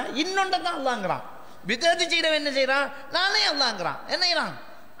சொல்றான்? இன்னொண்ட தான் அல்லாஹ்ங்கிறான். பித்அத்து செய்யறவன் என்ன செய்யறான்? நானே அல்லாஹ்ங்கிறான். என்ன செய்யறான்?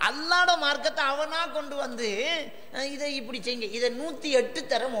 அல்லாஹ்ட மார்க்கத்தை அவனா கொண்டு வந்து இதை இப்படி செய்யுங்க, இதை 108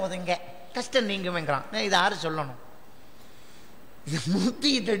 தரம் ஓதுங்க, கஷ்டம் நீங்குவேங்கிறான். இதை யாரு சொல்லணும்?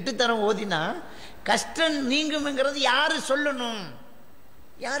 108 தரம் ஓதினா கஷ்டம் நீங்குங்கிறது யாரு சொல்லணும்?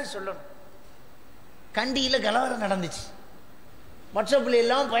 யாரு சொல்லணும்? கண்டியில் கலவரம் நடந்துச்சு, வாட்ஸ்அப்பில்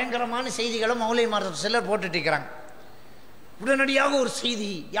எல்லாம் பயங்கரமான செய்திகளை மௌலைமார் சிலர் போட்டுட்டு இருக்கிறாங்க. உடனடியாக ஒரு செய்தி,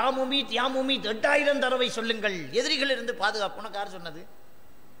 யா முமீத் 8000 தடவை சொல்லுங்கள், எதிரிகள் இருந்து பாதுகாப்பு. உனக்கு யார் சொன்னது?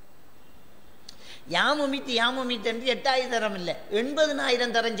 யா முமீத் என்று 8000 தரம் இல்லை,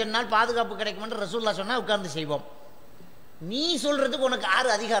 80,000 தரம் சொன்னால் பாதுகாப்பு கிடைக்கும் என்று ரசூலுல்லாஹ் சொன்னா உட்கார்ந்து செய்வோம். நீ சொல்றதுக்கு உனக்கு யாரு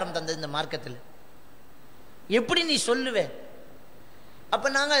அதிகாரம் தந்தது இந்த மார்க்கத்தில்? எப்படி நீ சொல்லுவே? அப்ப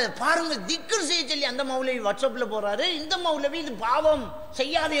நாங்க பாருங்க, திக்ர் செய்ய சொல்லி அந்த மௌலவி வாட்ஸ்அப்ல போறாரு, இந்த மௌலவி இது பாவம்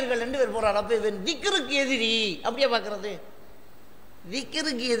செய்யாதீர்கள் என்று போறாரு. அப்ப இவன் திக்ருக்கு எதிரி அப்படியே பாக்குறது?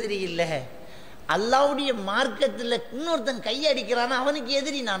 திக்ருக்கு எதிரி இல்ல, அல்லாஹ்வுடைய மார்க்கத்தில் இன்னொருத்தன் கையடிக்கிறான் அவனுக்கு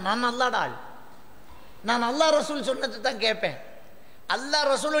எதிரி. நான் அல்லாஹ்டாள், நான் அல்லாஹ் ரசூல் சொன்னதை தான் கேட்பேன். அல்லாஹ்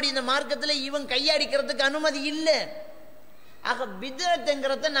ரசூலுடைய இந்த மார்க்கத்தில் இவன் கையடிக்கிறதுக்கு அனுமதி இல்லை. ஆக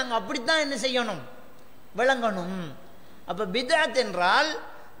பித்அத்ங்கிறத நாங்கள் அப்படித்தான் என்ன செய்யணும்? விளங்கணும். அப்ப பித்அத் என்றால்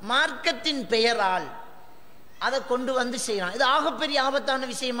மார்க்கத்தின் பெயரால் அதை கொண்டு வந்து செய்யலாம். இது ஆகப்பெரிய ஆபத்தான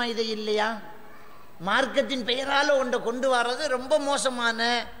விஷயமா இது இல்லையா? மார்க்கத்தின் பெயரால் ஒன்றை கொண்டு வர்றது ரொம்ப மோசமான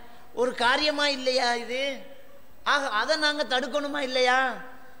ஒரு காரியமா இல்லையா இது? ஆக அதை நாங்க தடுக்கணுமா இல்லையா?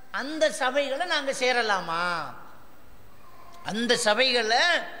 அந்த சபைகளை நாங்க சேரலாமா? அந்த சபைகளை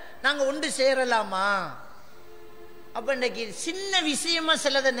நாங்க ஒன்று சேரலாமா? அப்ப இன்னைக்கு சின்ன விஷயமா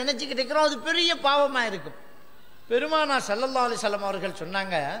சிலதை நினைச்சுக்கிட்டு இருக்கிறோம், அது பெரிய பாவமா இருக்கும். பெருமானார் ஸல்லல்லாஹு அலைஹி வஸல்லம் அவர்கள்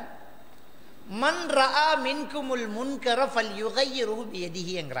சொன்னாங்க, மன் ரஆ மின்குமுல் முன்கர ஃபல்யுகையிருஹு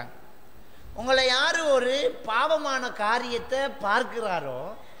பியதிஹிங்கிறாங்க. உங்களை யாரு ஒரு பாவமான காரியத்தை பார்க்கிறாரோ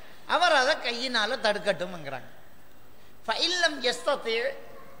அவர் அதை கையினால தடுக்கட்டும்ங்கிறாங்க. ஃபஇல்லம் யஸ்ததி,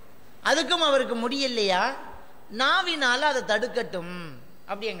 அதுக்கும் அவருக்கு முடியலையா நாவினால அதை தடுக்கட்டும்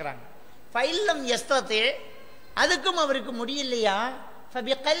அப்படிங்கிறாங்க. ஃபஇல்லம் யஸ்ததி, அதுக்கும் அவருக்கு முடியலையா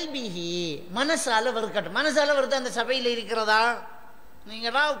ஃபபிகல்பிஹி, மனசால வெறுக்கட்டும். மனசால வெறுத்து அந்த சபையில் இருக்கிறதா?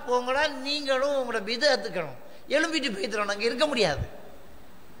 நீங்களா போங்கடா, நீங்களும் உங்களோட பிதஅத்துக்கணும், எழும்பிட்டு போய்த்துறோம், அங்கே இருக்க முடியாது.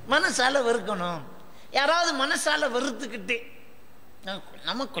 மனசால வெறுக்கணும். யாராவது மனசால வெறுத்துக்கிட்டு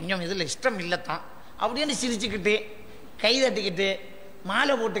நமக்கு கொஞ்சம் இதில் இஷ்டம் இல்லைத்தான் அப்படின்னு சிரிச்சுக்கிட்டு, கை தட்டிக்கிட்டு,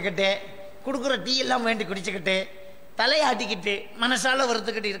 மாலை போட்டுக்கிட்டு, கொடுக்குற டீ எல்லாம் வேண்டி குடிச்சுக்கிட்டு, தலையாட்டிக்கிட்டு, மனசால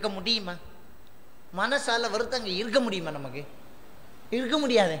வெறுத்துக்கிட்டு இருக்க முடியுமா? மனசால வெறுத்து அங்கே இருக்க முடியுமா? நமக்கு இருக்க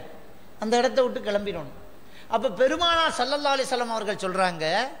முடியாது. அந்த இடத்த விட்டு கிளம்பிடணும். அப்போ பெருமானார் ஸல்லல்லாஹு அலைஹி வஸல்லம் அவர்கள் சொல்கிறாங்க,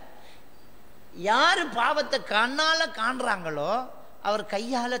 யார் பாவத்தை கண்ணால் காண்றாங்களோ அவர்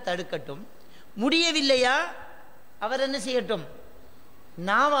கையால் தடுக்கட்டும், முடியவில்லையா அவர் என்ன செய்யட்டும்,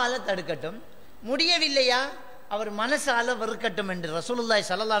 நாவால் தடுக்கட்டும், முடியவில்லையா அவர் மனசால வெறுக்கட்டும் என்று ரசூலுல்லாஹி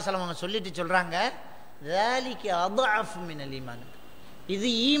ஸல்லல்லாஹு அலைஹி வஸல்லம் அவங்க சொல்லிட்டு சொல்கிறாங்க, ذَلِكَ أَضْعَفُ مِنَ الْإِيمَانِ, இது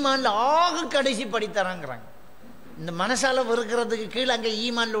ஈமான்ல ஆக கடைசி படித்தராங்கிறாங்க. இந்த மனசால வெறுக்கிறதுக்கு கீழே அங்கே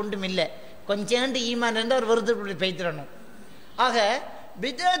ஈமான்ல ஒன்றும் இல்லை. கொஞ்சோண்டு ஈமான் இருந்தால் அவர் வெறுத்து பெய்திடணும். ஆக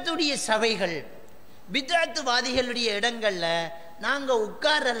பித்அத்துடைய சபைகள், பித்அத்துவாதிகளுடைய இடங்கள்ல நாங்கள்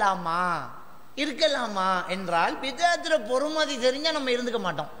உட்காரலாமா இருக்கலாமா என்றால், பித்அத்துல பொறுமதி தெரிஞ்சால் நம்ம இருந்துக்க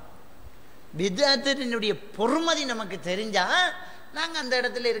மாட்டோம். பித்அத்தினுடைய பொறுமதி நமக்கு தெரிஞ்சா நாங்கள் அந்த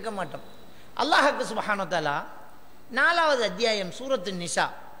இடத்துல இருக்க மாட்டோம். அல்லாஹ்வுக்கு சுப்ஹானஹு வ தஆலா 4வது அத்தியாயம் சூரத்து நிசா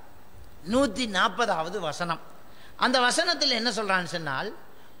 140வது வசனம், அந்த வசனத்தில் என்ன சொல்றான்னு சொன்னால்,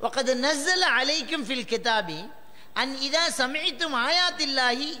 وَقَدْ نَزَّلَ عَلَيْكُمْ فِي الْكِتَابِ أَنْ إِذَا سَمِعْتُمْ آيَاتِ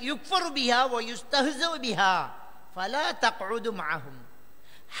اللَّهِ يُكْفَرُ بِهَا وَيُسْتَهْزَأُ بِهَا فَلَا تَقْعُدُوا مَعَهُمْ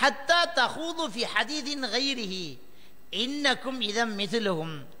حَتَّى تَخُوضُوا فِي حَدِيثٍ غَيْرِهِ إِنَّكُمْ إِذًا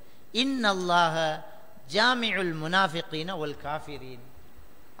مِثْلُهُمْ إِنَّ اللَّهَ جَامِعُ الْمُنَافِقِينَ وَالْكَافِرِينَ.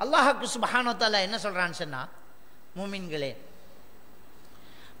 அல்லாஹ் சுப்ஹானஹு வ தஆலா என்ன சொல்றான்னு சொன்னா, மூமின்களே,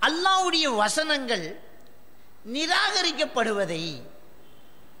 அல்லாஹ்வுடைய வசனங்கள் நிராகரிக்கப்படுவதை,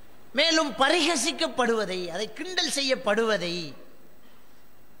 மேலும் பரிகசிக்கப்படுவதை, அதை கிண்டல் செய்யப்படுவதை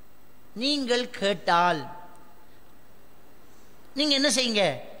நீங்கள் கேட்டால் நீங்க என்ன செய்யுங்க,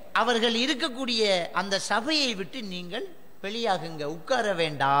 அவர்கள் இருக்கக்கூடிய அந்த சபையை விட்டு நீங்கள் வெளியாகுங்க, உட்கார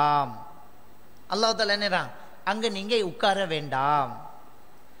வேண்டாம். அல்லாஹ் தஆலா என்னறா, அங்க நீங்க உட்கார வேண்டாம்.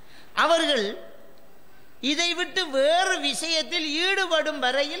 அவர்கள் இதை விட்டு வேறு விஷயத்தில் ஈடுபடும்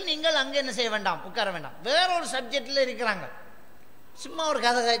வரையில் நீங்கள் அங்கே என்ன செய்ய வேண்டாம், உட்கார வேண்டாம். வேறொரு சப்ஜெக்டில் இருக்கிறாங்க, சும்மா ஒரு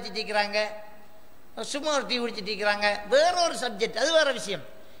கதை காய்ச்சிட்டு இருக்கிறாங்க, சும்மா ஒரு டீ குடிச்சிட்டு இருக்கிறாங்க, வேறொரு சப்ஜெக்ட், அது வேற விஷயம்.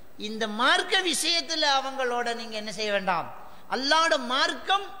 இந்த மார்க்க விஷயத்தில் அவங்களோட நீங்க என்ன செய்ய வேண்டாம். அல்லாஹ்வுடைய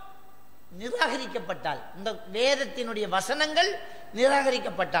மார்க்கம் நிராகரிக்கப்பட்டால், இந்த வேதத்தினுடைய வசனங்கள்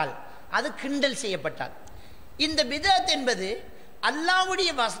நிராகரிக்கப்பட்டால், அது கிண்டல் செய்யப்பட்டால், இந்த பித்அத் என்பது அல்லாஹ்வுடைய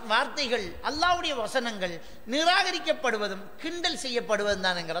வார்த்தைகள், அல்லாஹ்வுடைய வசனங்கள் நிராகரிக்கப்படுவதும் கிண்டல் செய்யப்படுவதும்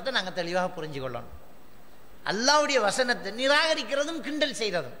தான்ங்கிறத நாங்கள் தெளிவாக புரிஞ்சுக்கொள்ளணும். அல்லாஹ்வுடைய வசனத்தை நிராகரிக்கிறதும் கிண்டல்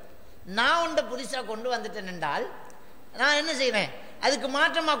செய்கிறதும். நான் ஒன்றை புதுசாக கொண்டு வந்துட்டேன் என்றால் நான் என்ன செய்வேன், அதுக்கு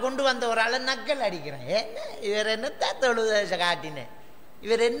மாற்றமாக கொண்டு வந்த ஒரு ஆளை நக்கல் அடிக்கிறேன். என்ன இவர் என்னத்தான் தொழுகை காட்டினேன்,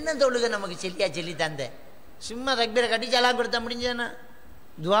 இவர் என்ன தொழுகை நமக்கு சொல்லியா சொல்லி தந்த, சும்மா ரக்பீரை கட்டிச்சாலாம் கொடுத்தா முடிஞ்சதுன்னா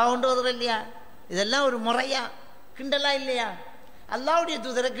துவா கொண்டு வருது இல்லையா, இதெல்லாம் ஒரு முறையா, கிண்டலா இல்லையா? அல்லாஹ்வுடைய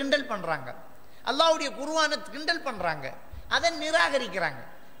தூதரை கிண்டல் பண்றாங்க, அல்லாஹ்வுடைய குர்ஆனை கிண்டல் பண்றாங்க, அதை நிராகரிக்கிறாங்க.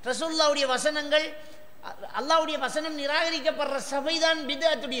 ரசூலுல்லாஹ்வுடைய வசனங்கள், அல்லாஹ்வுடைய வசனம் நிராகரிக்கப்படுற சபை தான்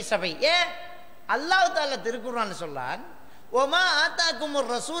பித்அத்துடைய சபை. அல்லாஹ் தஆலா திருக்குர்ஆன்ல சொல்றான், ஒமா ஆதாக்குமுர்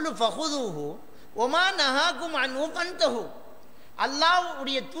ரசூலு ஃபஹுதுஹு ஒமா நஹாக்கும் அன்ஹு ஃபன்தஹு.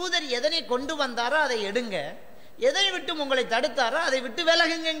 அல்லாஹ்வுடைய தூதர் எதனை கொண்டு வந்தாரோ அதை எடுங்க, எதை விட்டு உங்களை தடுத்தாரோ அதை விட்டு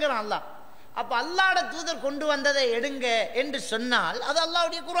விலகுங்கிறான் அல்லாஹ். அப்ப அல்லாஹ்வுடைய தூதர் கொண்டு வந்ததை எடுங்க என்று சொன்னால் அது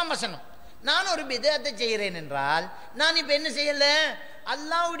அல்லாஹ்வுடைய குர்ஆன் வசனம். நான் ஒரு பித்அத்தை செய்கிறேன் என்றால் நான் இப்ப என்ன செய்யல,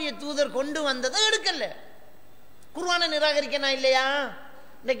 அல்லாஹ்வுடைய தூதர் கொண்டு வந்ததை எடுக்கல, குர்ஆனை நிராகரிக்கனா இல்லையா?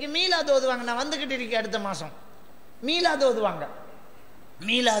 இன்னைக்கு மீலாது ஓதுவாங்க, நான் வந்துகிட்டு இருக்கேன், அடுத்த மாசம் மீலாது ஓதுவாங்க.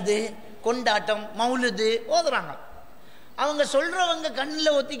 மீலாது கொண்டாட்டம் மௌலுது ஓதுறாங்க. அவங்க சொல்றவங்க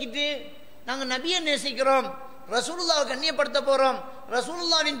கண்ணில் ஒத்திக்கிட்டு நாங்க நபியை நேசிக்கிறோம், ரசூலுல்லாவை கண்ணியப்படுத்த போறோம்,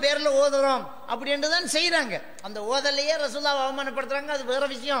 ரசூலுல்லாவின் பேர்ல ஓதுறோம் அப்படின்றதான் செய்யறாங்க. அந்த ஓதலையே ரசூலுல்லாவை அவமானப்படுத்துறாங்க, அது வேற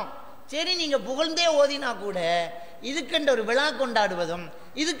விஷயம். சரி, நீங்க புகழ்ந்தே ஓதினா கூட இதுக்கென்று ஒரு விழா கொண்டாடுவதும்,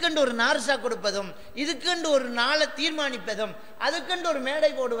 இதுக்கென்று ஒரு நார்சா கொடுப்பதும், இதுக்கென்று ஒரு நாளை தீர்மானிப்பதும், அதுக்கென்று ஒரு மேடை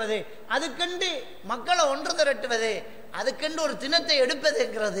போடுவது, அதுக்கென்று மக்களை ஒன்று திரட்டுவது, அதுக்கென்று ஒரு தினத்தை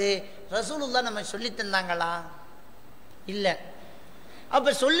எடுப்பதுங்கிறது ரசூலுல்லாஹ் நம்ம சொல்லி தந்தாங்களா? இல்லை.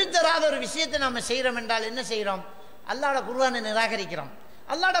 அப்ப சொல்லித்தராத ஒரு விஷயத்தை நாம செய்யறோம் என்றால் என்ன செய்யறோம்? அல்லாஹ்வுடைய குர்ஆனை நிராகரிக்கிறோம்,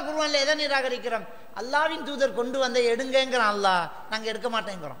 அல்லாஹ்ட குர்ஆன்ல எதை நிராகரிக்கிறோம்? அல்லாஹ்வின் தூதர் கொண்டு வந்த எடுங்கங்கறான் அல்லாஹ், நாங்க எடுக்க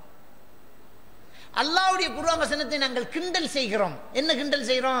மாட்டேங்கிறோம். அல்லாஹ்வுடைய குர்ஆன் வசனத்தை நாங்கள் கிண்டல் செய்கிறோம். என்ன கிண்டல்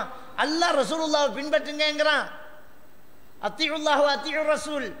செய்கிறோம்? அல்லாஹ் ரசூலுல்லாஹ்வை பின்பற்றுங்கங்கறான். அத்தியுல்லாஹு அத்தியுர்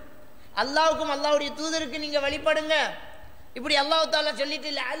ரசூல், அல்லாஹ்வுக்கும் அல்லாஹ்வுடைய தூதருக்கு நீங்க வழிபடுங்க. இப்படி அல்லாஹ் தஆலா சொல்லிட்டு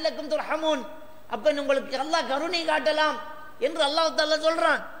லஅல்லக்கும் துர்ஹமூன், அப்ப உங்களுக்கு அல்லாஹ் கருணை காட்டலாம் என்று அல்லாஹ் தஆலா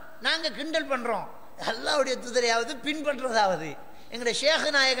சொல்றான். நாங்க கிண்டல் பண்றோம். அல்லாஹ்வுடைய தூதரையாவது பின்பற்றுவதாவது எங்களுடைய ஷேக்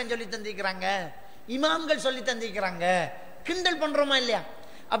நாயகன் சொல்லி தந்திருக்கிறாங்க, இமாம்கள் சொல்லி தந்திருக்கிறாங்க. கிண்டல் பண்றோமா இல்லையா?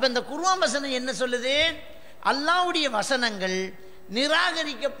 அப்ப இந்த குர்ஆன் வசனம் என்ன சொல்லுது? அல்லாஹ்வுடைய வசனங்கள்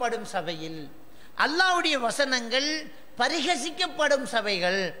நிராகரிக்கப்படும் சபையில், அல்லாஹ்வுடைய வசனங்கள் பரிகசிக்கப்படும்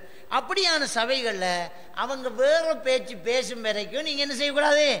சபைகள், அப்படியான சபைகள்ல அவங்க வேற பேச்சு பேசும் வரைக்கும் நீங்க என்ன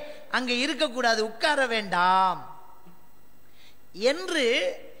செய்யக்கூடாது? அங்க இருக்கக்கூடாது, உட்கார வேண்டாம் என்று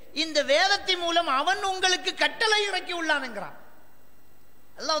இந்த வேதத்தின் மூலம் அவன் உங்களுக்கு கட்டளை இறக்கி உள்ளான்ங்கிறான்.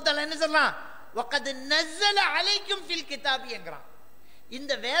 அல்லாஹ் தஆலா என்ன சொல்றான்? வகத் நஸல அலைக்கும் ஃபில் கிதாபி என்கிறான்.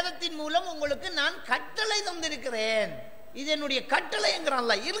 இந்த வேதத்தின் மூலம் உங்களுக்கு நான் கட்டளை தந்திருக்கிறேன், இது என்னுடைய கட்டளை என்கிறான்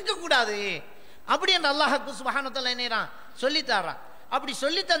அல்லாஹ். இருக்கக்கூடாது அப்படி என்று அல்லாஹ் சுப்ஹானஹு வ தஆலா என்ன சொல்லி தரான். அப்படி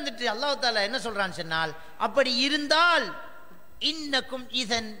சொல்லி தந்துட்டு அல்லாஹ் தஆலா என்ன சொல்றான்னு சொன்னால், அப்படி இருந்தால் இன்னக்கும்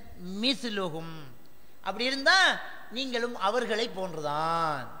இதன் மிஸ்லுஹும், அப்படி இருந்தா நீங்களும் அவர்களை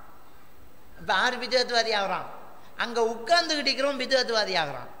போன்றுதான். இப்ப ஆறு பிதஅத்வாதி ஆகிறான், அங்க உட்கார்ந்துகிட்டு இருக்கிறோம் பிதஅத்வாதி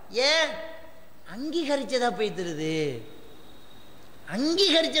ஆகிறான். ஏன்? அங்கீகரிச்சதா பேய்த்திருது,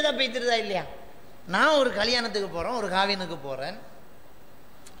 அங்கீகரிச்சதா பேய்த்திருதா இல்லையா? நான் ஒரு கல்யாணத்துக்கு போறேன், ஒரு காவியனுக்கு போறேன்,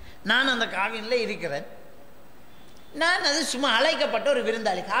 நான் அந்த காவியன்ல இருக்கிறேன், நான் அது சும்மா அழைக்கப்பட்ட ஒரு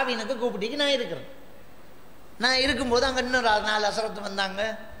விருந்தாளி, காவியனுக்கு கூப்பிட்டு நான் இருக்கிறேன். நான் இருக்கும்போது அங்கே இன்னொரு 4 அசரத்து வந்தாங்க,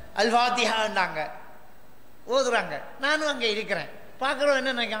 அல்வாத்தியாண்டாங்க, ஓதுறாங்க, நானும் அங்கே இருக்கிறேன். பார்க்குறோம்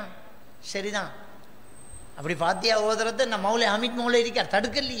என்ன நினைக்கான்? சரிதான், அப்படி பாத்தியா ஓதுறது நான் மௌலை ஹமீத் மௌலை இருக்கார்,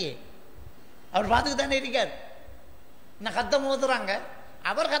 தடுக்கலையே, அவர் பார்த்துக்கு தானே இருக்கார். நான் கத்தம் ஓதுறாங்க,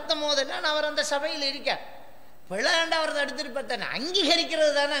 அவர் கத்தம் ஓதலான்னு அவர் அந்த சபையில் இருக்கார். பிள்ளையாண்டு அவர் தடுத்துட்டு பார்த்தானே,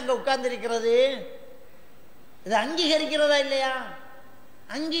 அங்கீகரிக்கிறது தானே அங்கே உட்கார்ந்து இருக்கிறது. இது அங்கீகரிக்கிறதா இல்லையா?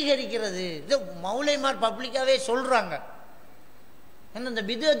 அங்கீகரிக்கிறது. இது மௌலைமார் பப்ளிக்காவே சொல்றாங்க. ஏன்னா இந்த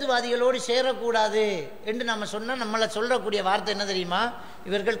பிதஅத்வாதிகளோடு சேரக்கூடாது என்று நம்ம சொன்னா நம்மளை சொல்லக்கூடிய வார்த்தை என்ன தெரியுமா?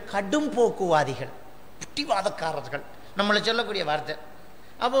 இவர்கள் கடும் போக்குவாதிகள், புட்டிவாதக்காரர்கள், நம்மளை சொல்லக்கூடிய வார்த்தை.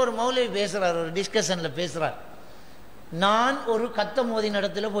 அப்போ ஒரு மௌலவி பேசுறார், ஒரு டிஸ்கஷன்ல பேசுறார், நான் ஒரு கத்தமோதின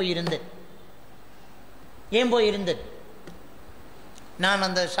இடத்துல போயிருந்தேன். ஏன் போயிருந்தேன்? நான்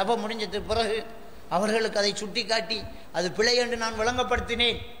அந்த சபை முடிஞ்சதுக்கு பிறகு அவர்களுக்கு அதை சுட்டி காட்டி அது பிழை என்று நான்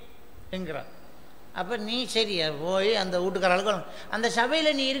விளங்கப்படுத்தினேன் என்கிறார். அப்போ நீ சரி போய் அந்த வீட்டுக்காரர்களுக்கு அந்த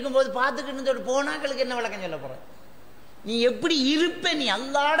சபையில் நீ இருக்கும்போது பார்த்துக்கிட்டு போனாக்களுக்கு என்ன விளக்கம் சொல்ல போகிற? நீ எப்படி இருப்ப? நீ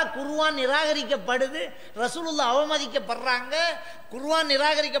அல்லாஹ்வுடைய குர்ஆன் நிராகரிக்கப்படுது, ரசூலுல்லாஹ் அவமதிக்கப்படுறாங்க, குர்ஆன்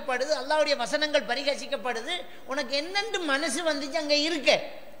நிராகரிக்கப்படுது, அல்லாஹ்வுடைய வசனங்கள் பரிகசிக்கப்படுது, உனக்கு என்னென்று மனசு வந்துச்சு அங்கே இருக்க?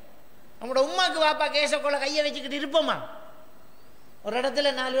 நம்மளோட உம்மாக்கு வாப்பா கேசக்கோளை கையை வச்சுக்கிட்டு இருப்போமா? ஒரு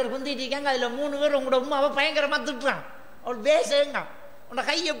இடத்துல 4 பேர் குந்திட்டு இருக்காங்க, அதில் 3 பேர் உங்களோட உமாவை பயங்கரமாக திட்டுறான், அவள் பேசுங்க, உன்னோட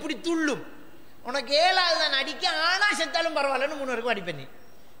கை எப்படி துள்ளும், உனக்கு 7வது தான் அடிக்க, ஆனா செத்தாலும் பரவாயில்லன்னு 3 பேருக்கும் அடிப்பேன். நீ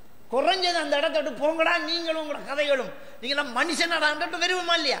குறைஞ்சது அந்த இடத்த விட்டு போங்கடா, நீங்களும் உங்களோட கதைகளும், நீங்களாம் மனுஷனாடான்ட்டு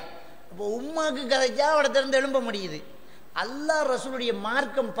விரும்பமா இல்லையா? அப்போ உம்மாக்கு கதைச்சா அவட திறந்து எழும்ப முடியுது. அல்லாஹ் ரசூலுடைய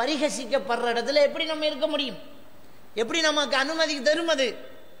மார்க்கம் பரிகசிக்கப்படுற இடத்துல எப்படி நம்ம இருக்க முடியும்? எப்படி நமக்கு அனுமதி தரும் அது?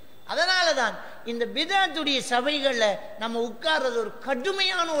 அதனால தான் இந்த பிதஅத்துடைய சபைகளில் நம்ம உட்கார்றது ஒரு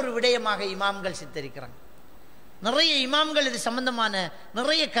கடுமையான ஒரு விடயமாக இமாம்கள் சித்தரிக்கிறாங்க. நிறைய இமாம்கள் இது சம்பந்தமான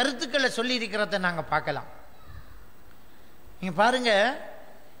நிறைய கருத்துக்களை சொல்லி இருக்கிறத நாங்க பார்க்கலாம். நீங்க பாருங்க,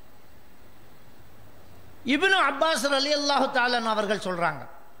 இப்னு அப்பாஸ் ரலியல்லாஹு தஆலா அவர்கள் சொல்றாங்க,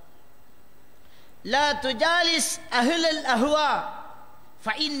 லா துஜாலிஸ் அஹ்லல் அஹ்வா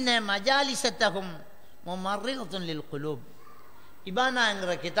ஃபஇன்ன மஜாலிஸத்தஹும் முமர்ரிகத்துன் லில் குலூப்.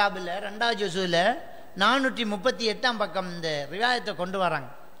 இபானாங்கிற கிதாபில் 2வது ஜுஸுல 438ஆம் பக்கம் இந்த ரிவாயத்தை கொண்டு வராங்க.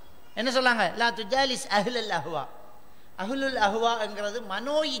 என்ன சொல்லாங்க? லா துஜாலிஸ் அஹ்லல் அஹ்வா. அஹ்லுல் அஹ்வாங்கிறது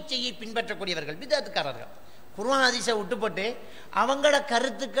மனோ இச்சையை பின்பற்றக்கூடியவர்கள், பிதஅத்காரர்கள். குர்ஆன் ஹதீஸை விட்டுப்பட்டு அவங்களோட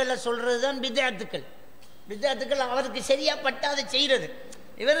கருத்துக்களை சொல்றது தான் பிதஅத்துக்கள். பிதஅத்துக்கள் அவருக்கு சரியா பட்டாத செய்யறது.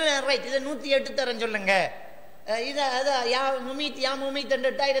 இவர் ரைட், இதை 108 தரேன் சொல்லுங்க, இதை யா முமீத் யா முமீத்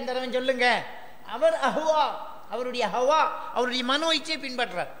 8000 தரேன் சொல்லுங்க. அவர் அஹ்வா, அவருடைய ஹவா, அவருடைய மனோ இச்சை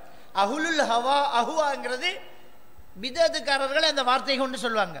பின்பற்றார். அஹ்லுல் ஹவா அஹ்வாங்கிறது பிதஅத்காரர்கள் அந்த வார்த்தை கொண்டு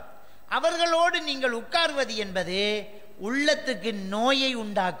சொல்லுவாங்க. அவர்களோடு நீங்கள் உட்கார்வது என்பது உள்ளத்துக்கு நோயை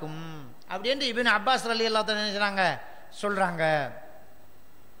உண்டாக்கும் அப்படின்னு இப்னு அப்பாஸ் ரலியல்லாஹு தஆலா சொல்றாங்க.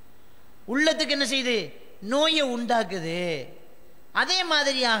 உள்ளத்துக்கு என்ன செய்யுது? நோயை உண்டாக்குது. அதே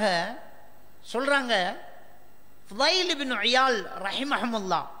மாதிரியாக சொல்றாங்க, ஃபுதைல் இப்னு இயால்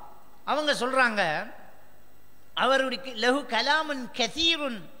ரஹிமஹுல்லாஹ் அவங்க சொல்றாங்க, அவருடைய லஹு கலாமுன்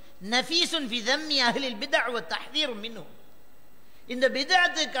கஸீருன் நஃபீசுன் ஃபி தம்மி அஹ்லில் பித்அ வ தஹ்தீர் மின்ஹு. இந்த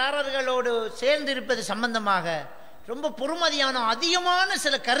பித்அத்துக்காரர்களோடு சேர்ந்து இருப்பது சம்பந்தமாக ரொம்ப பொறுமதியான அதிகமான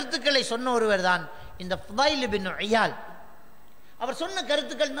சில கருத்துக்களை சொன்ன ஒருவர் தான் இந்த ஃபுதைல் இப்னு இயால். அவர் சொன்ன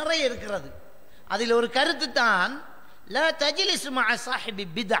கருத்துக்கள் நிறைய இருக்கிறது. அதில் ஒரு கருத்து தான், லா தஜ்லிஸ் மஅ ஸாஹிபி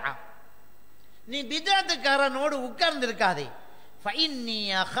பித்அ, நீ பித்அத்துக்காரனோடு உட்கார்ந்து இருக்காதே. ஃபஇன்னி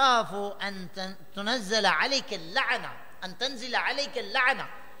அகாஃபு அன் துனஸல அலைக அல்லஅனா, அன் தன்ஸில அலைக அல்லஅனா,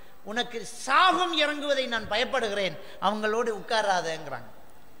 உனக்கு சாபம் இறங்குவதை நான் பயப்படுகிறேன், அவங்களோடு உட்காராதேங்கிறாங்க.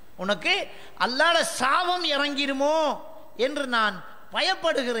 உனக்கு அல்லாஹ்வுடைய சாபம் இறங்கிருமோ என்று நான்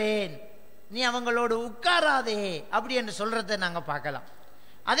பயப்படுகிறேன், நீ அவங்களோடு உட்காராதே அப்படி என்று சொல்றதை நாங்கள் பார்க்கலாம்.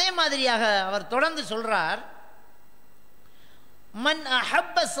 அதே மாதிரியாக அவர் தொடர்ந்து சொல்றார், மன்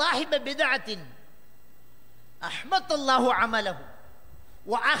அஹப்ப சாஹிப பித்அத்தின் அஹ்பத்தல்லாஹு அமலஹு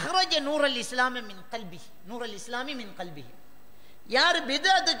வ அஹ்ரஜ நூரல் இஸ்லாமி மின் கல்பிஹி, நூரல் இஸ்லாமி மின் கல்பிஹி. யார்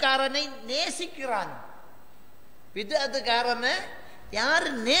பித்அத்துக்காரனை நேசிக்கிறானோ, பித்அத்துக்காரனை யார்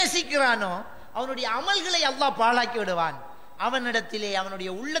நேசிக்கிறானோ அவனுடைய அமல்களை அல்லாஹ் பாழாக்கி விடுவான், அவனிடத்திலே அவனுடைய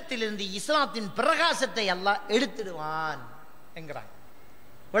உள்ளத்திலிருந்து இஸ்லாத்தின் பிரகாசத்தை அல்லாஹ் எடுத்துடுவான் என்கிறான்.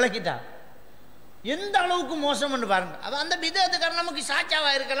 விளக்கிட்டா எந்த அளவுக்கு மோசம் என்று பாருங்க. அது அந்த பித்அத்துக்காரன் நமக்கு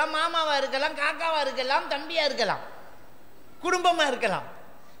சாச்சாவா இருக்கலாம், மாமாவா இருக்கலாம், காக்காவா இருக்கலாம், தம்பியா இருக்கலாம், குடும்பமா இருக்கலாம்.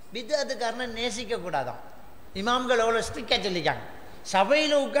 பித்அத்துக்காரனை நேசிக்க கூடாதான். இமாம்கள் எவ்வளவு ஸ்ட்ரிக்டா சொல்லிக்காங்க,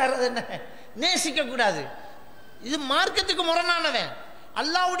 சபையில உட்கார்றது என்ன நேசிக்க கூடாது. இது மார்க்கத்துக்கு முரணானவன்,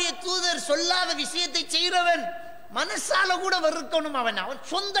 அல்லாஹ்வுடைய தூதர் சொல்லாத விஷயத்தை செய்கிறவன், மனசால கூட வெறுக்கணும். அவன்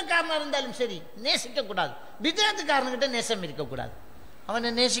சொந்தக்காரனா இருந்தாலும் சரி நேசிக்க கூடாது. பித்அத்துக்காரன்கிட்ட நேசம் இருக்கக்கூடாது, அவனை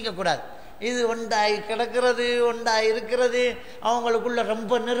நேசிக்க கூடாது. இது ஒன்றாய் கிடக்கிறது, ஒன்றாய் இருக்கிறது, அவங்களுக்குள்ள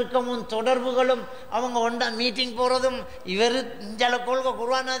ரொம்ப நெருக்கமும் தொடர்புகளும், அவங்க ஒன்றா மீட்டிங் போறதும், இவர் இஞ்சால கொள்கை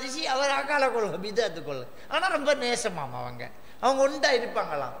குர்ஆன் ஹதீஸ், அவர் அக்கால கொள்கை பித்அத்து கொள்கை, ஆனால் ரொம்ப நேசமாம் அவங்க ஒன்றா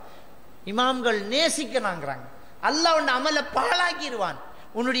இருப்பாங்களாம். இமாம்கள் நேசிக்கிறாங்கிறாங்க. அல்லாஹ் உன் அமலை பாழாக்கிடுவான்,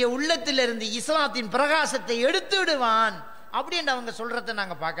 உன்னுடைய உள்ளத்திலிருந்து இஸ்லாத்தின் பிரகாசத்தை எடுத்து விடுவான் அப்படின்னு அவங்க சொல்றதை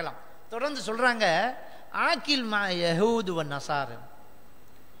நாங்க பார்க்கலாம். தொடர்ந்து சொல்றாங்க, ஆக்கில் மா யஹூது வ நஸார்,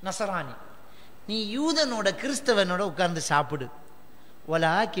 நஸரானி, நீ யூதனோட கிறிஸ்தவனோட உட்கார்ந்து சாப்பிடு.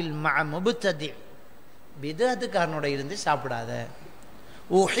 வலாக்கில் மா முப்ததி, பித்அத்துக்காரனோட இருந்து சாப்பிடாத.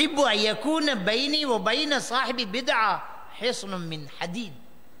 உஹிப்பு அயகூன பைனி வ பைன ஸாஹிபி பித்அ ஹிஸ்னும் மின் ஹதீத்,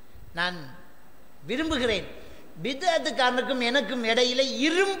 நான் விரும்புகிறேன் பித்அத்துக்காரனுக்கும் எனக்கும் இடையில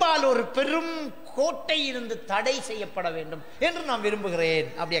இரும்பால் ஒரு பெரும் கோட்டை இருந்து தடை செய்யப்பட வேண்டும் என்று நான் விரும்புகிறேன்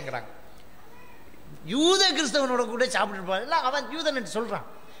அப்படிங்கிறாங்க. யூத கிறிஸ்தவனோட கூட சாப்பிட்டு இல்லை, அவன் யூதன் என்று சொல்றான்,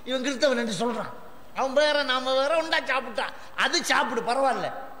 இவன் கிறிஸ்தவன் என்று சொல்றான், அவன் வேற நாம வேற உண்டா சாப்பிட்டான், அது சாப்பிடு பரவாயில்ல,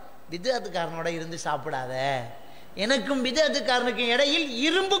 பித்அத்துக்காரனோட இருந்து சாப்பிடாத, எனக்கும் பித்அத்துக்காரனுக்கும் இடையில்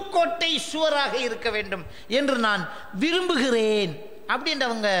இரும்பு கோட்டை சுவராக இருக்க வேண்டும் என்று நான் விரும்புகிறேன் அப்படின்ற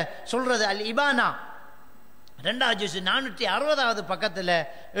அவங்க சொல்றது. அல் இபானா 2வது ஜுஸ் 460வது பக்கத்தில்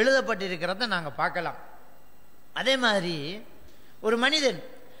எழுதப்பட்டிருக்கிறத நாங்கள் பார்க்கலாம். அதே மாதிரி ஒரு மனிதன்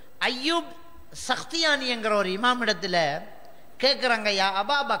அய்யூப் சக்தியானி என்கிற ஒரு இமாமிடத்தில் கேட்குறாங்க, யா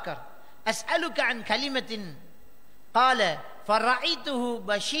அபா பக்கர் அஸ்அலுக அன் கலிமத்தின் قال فرأيته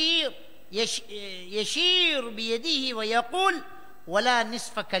بشير يشير بيده ويقول ولا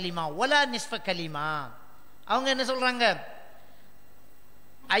نصف كلمة ولا نصف كلمة. அவங்க என்ன சொல்றாங்க,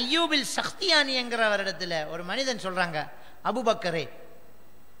 அய்யூபில் சக்தியானி என்கிறவரிடத்துல ஒரு மனிதன் சொல்றாங்க, அபூபக்கரே,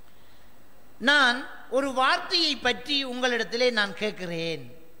 நான் ஒரு வார்த்தையை பற்றி உங்களிடத்திலே நான் கேட்கிறேன்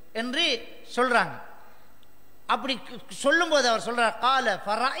என்று சொல்றாங்க. அப்படி சொல்லும்போது அவர் சொல்றார், கால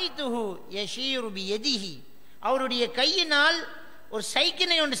ஃபரைதுஹு யஷீரு பியதிஹி, அவருடைய கையினால் ஒரு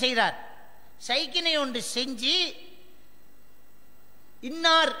சைக்கினை ஒன்று செய்கிறார். சைக்கினை ஒன்று செஞ்சு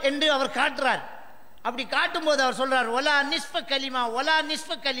இன்னார் என்று அவர் காட்டுறார். அப்படி காட்டும் போது அவர் சொல்றார், ஒலா நிஸ்ப கலிமா ஒலா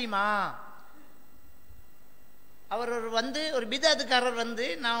நிஸ்ப கலிமா. அவர் ஒரு பித்அத்துக்காரர்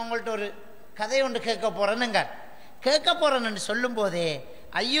நான் உங்கள்கிட்ட ஒரு கதை ஒன்று கேட்க போறேன்னு சொல்லும் போதே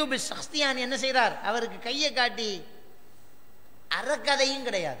அய்யூப் சக்தியானி என்ன செய்யறார், அவருக்கு கையை காட்டி அறக்கதையும்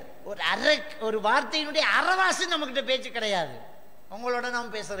கிடையாது, ஒரு வார்த்தையினுடைய அறவாசி நம்மகிட்ட பேச்சு கிடையாது, உங்களோட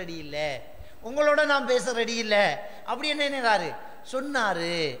நாம் பேச ரெடி இல்லை, உங்களோட நாம் பேச ரெடி இல்லை அப்படி என்ன சொன்னாரு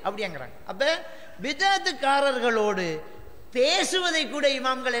அப்படிங்கிறாங்க. அப்ப பித்அத்துக்காரர்களோடு பேசுவதை கூட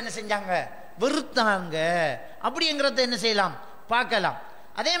இமாம்கள் என்ன செஞ்சாங்க, வெறுத்தாங்க அப்படிங்கிறத என்ன செய்யலாம் பார்க்கலாம்.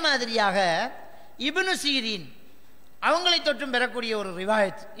 அதே மாதிரியாக இப்னு சீரின் அவங்களை தொற்றும் பெறக்கூடிய ஒரு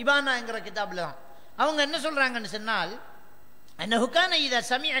ரிவாயத் இபானா என்கிற கிதாபில் தான் அவங்க என்ன சொல்றாங்கன்னு சொன்னால், அன்னஹு கான இதா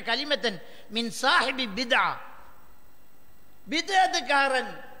சமிஅ கலிமத்தன் மின் சாஹிபி பித்அ,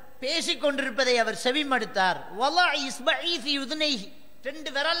 பித்அத்துக்காரன் பேசிக்கொண்டிருப்பதை அவர் செவிமடுத்தார். வலா இஸ்பஇ ஃபி உதுனைஹி, ரெண்டு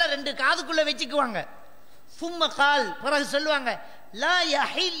விரல்ல ரெண்டு காதுக்குள்ள வச்சுக்குவாங்க. சும்ம கால், பிறகு சொல்லுவாங்க, லா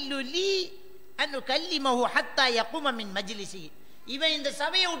யஹில்லு லீ அன் உகல்லிமஹு ஹத்தா யகும மின் மஜ்லிஸி, இவன் இந்த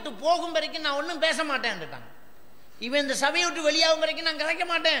சபையை விட்டு போகும் வரைக்கும் நான் ஒன்றும் பேச மாட்டேன்ட்டாங்க. இவன் இந்த சபையை விட்டு வெளியாகும் வரைக்கும் நான் கலைக்க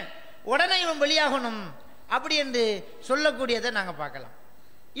மாட்டேன், உடனே இவன் வெளியாகணும் அப்படி என்று சொல்லக்கூடியதை நாங்கள் பார்க்கலாம்.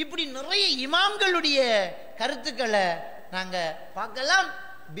 இப்படி நிறைய இமாம்களுடைய கருத்துக்களை நாங்கள் பார்க்கலாம்.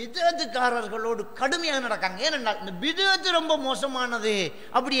 பிதஅத்துக்காரர்களோடு கடுமையாக நடக்காங்க. ஏனென்றால் இந்த பிதஅத்து ரொம்ப மோசமானது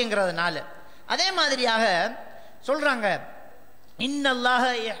அப்படிங்கிறதுனால. அதே மாதிரியாக சொல்றாங்க, இன்னல்லாஹ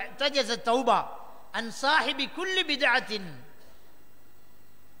இஹ்தஜஸ தௌபா அன் சாஹிபி குல்லி பிதஅத்தின்.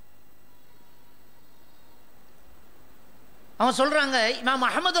 அவங்க சொல்றாங்க, இமாம்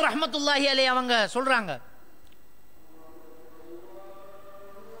அஹ்மது ரஹ்மத்துல்லாஹி அலைஹி அவங்க சொல்றாங்க,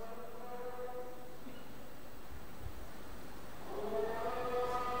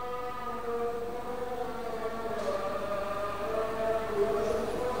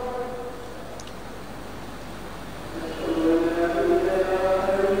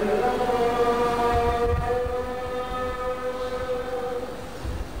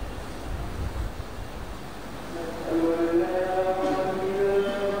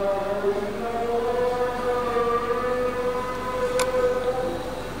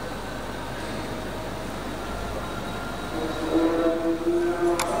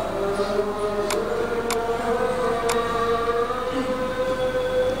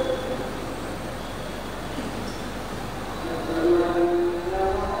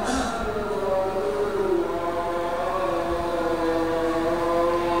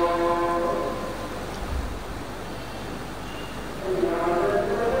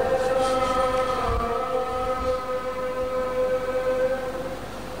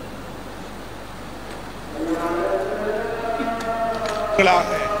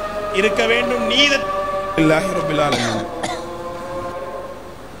 இருக்க வேண்டும். நீதி அல்லாஹ் ரப்பில் ஆலமீன்.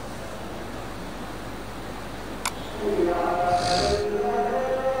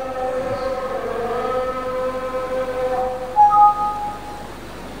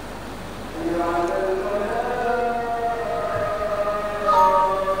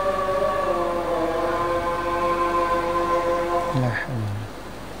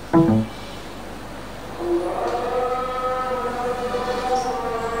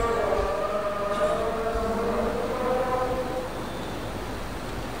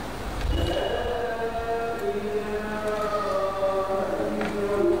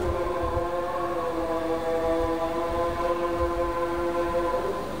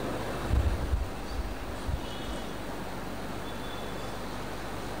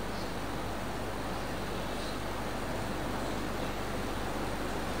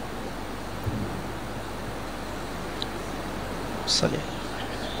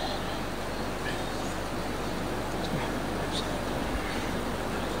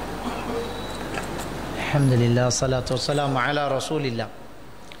 அல்ஹம்துலில்லாஹ் ஸலாத்து வஸ்ஸலாமு அலா ரசூலில்லாஹ்.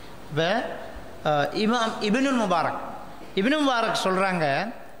 இப்போ இமாம் இப்னுல் முபாரக் சொல்கிறாங்க,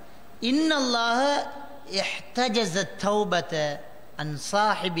 இன்னல்லாஹ இஹ்தஜஸ தௌபத அன்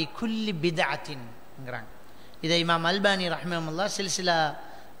சாஹிபி குல்லி பித்அத்தின்ங்கிறாங்க. இதை இமாம் அல்பானி ரஹ்மஹுல்லாஹ் சில்சிலா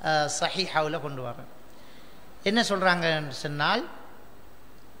ஸஹீஹாவில் கொண்டு வர என்ன சொல்கிறாங்கன்னு சொன்னால்,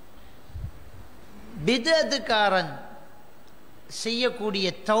 பித்அத்துக்காரன் செய்யக்கூடிய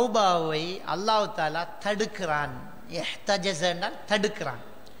தௌபாவை அல்லாஹ் தாலா தடுக்கிறான். இஹ்தஜஸ என்றால் தடுக்கிறான்.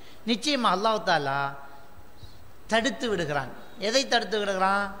 நிச்சயமாக அல்லாஹ் தாலா தடுத்து விடுகிறான். எதை தடுத்து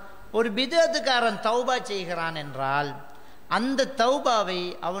விடுகிறான்? ஒரு பித்அத்துக்காரன் தௌபா செய்கிறான் என்றால் அந்த தௌபாவை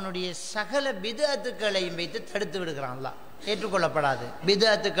அவனுடைய சகல பித்அத்துக்களையும் வைத்து தடுத்து விடுகிறான். அல்லாஹ் ஏற்றுக்கொள்ளப்படாது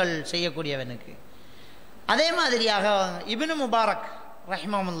பித்அத்துக்கள் செய்யக்கூடியவனுக்கு. அதே மாதிரியாக இப்னு முபாரக்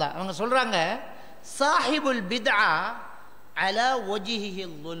ரஹ்மஹுல்லாஹ் அவங்க சொல்றாங்க, சாஹிபுல் பித்ஆ அலா வஜ்ஹிஹி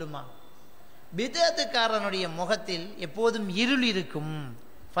லுல்மா, பித்அத்துக்காரனுடைய முகத்தில் எப்போதும் இருள் இருக்கும்.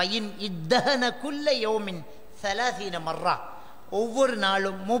 ஃபயின் இத்தஹன குல்ல யௌமின் 30 மர்ரா, ஒவ்வொரு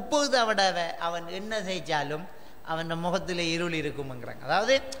நாளும் 30 தடவை அவன் என்ன செய்தாலும் அவன் முகத்தில் இருள் இருக்கும்ங்கிறாங்க.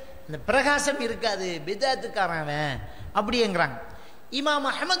 அதாவது இந்த பிரகாசம் இருக்காது பித்அத்துக்காரன் அப்படிங்கிறாங்க. இமாம்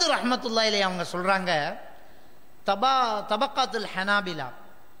அஹ்மது ரஹ்மத்துல்லாஹி அலைஹி அவங்க சொல்றாங்க, தபக்காத்துல் ஹனாபிலா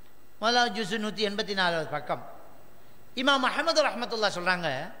முதலாவது ஜுஸ் 184 பக்கம், இமாம் அஹ்மது ரஹ்மத்துல்லாஹி சொல்றாங்க,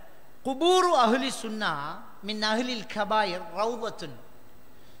 குபூரு அஹ்லி சுன்னா மின் அஹ்லில் கபாயிர் ரௌபத்துன்,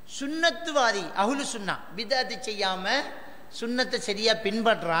 சுன்னத்துவாதி அஹ்லு சுன்னா பித்அத் செய்யாம சுன்னத்தை சரியா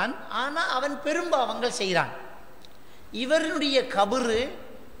பின்பற்றான், ஆனா அவன் பெரும்பாவங்கள் செய்கிறான். இவருடைய கபரு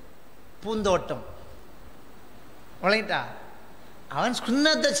பூந்தோட்டம். அவன்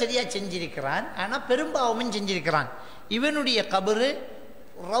சுன்னத்தை சரியா செஞ்சிருக்கிறான், ஆனா பெரும்பாவமும் செஞ்சிருக்கிறான். இவனுடைய கபரு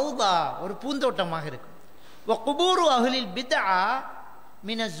ரௌதா, ஒரு பூந்தோட்டமாக இருக்கும். வகுபூரு அஹ்லில் பித்ஆ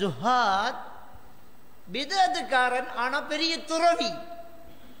மின ஸுஹாத், பித்அத்துக்காரன் ஆனா பெரிய துறவி,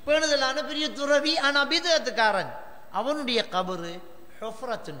 பேணுதலான பெரிய துறவி, ஆனா பித்அத்துக்காரன், அவனுடைய கபரு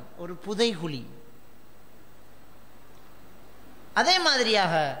ஹுஃப்ரத்துன், ஒரு புதைகுழி. அதே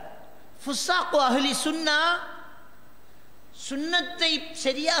மாதிரியாக ஃபுஸாக்கு அஹ்லி சுன்னா, சுன்னத்தை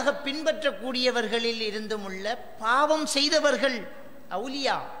சரியாக பின்பற்றக்கூடியவர்களில் இருந்தும் உள்ள பாவம் செய்தவர்கள்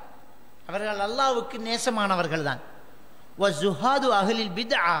அவுலியா, அவர்கள் அல்லாஹ்வுக்கு நேசமானவர்கள் தான். வஸுஹாது அஹ்லில்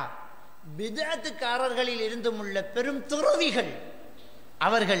பித்ஆ, பித்அத்துக்காரர்களில் இருந்தும் உள்ள பெரும் துறவிகள்,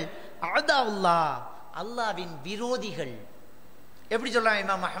 அவர்கள் அஅதாவுல்லாஹ், அல்லாஹ்வின் விரோதிகள். எப்படி சொல்றாங்க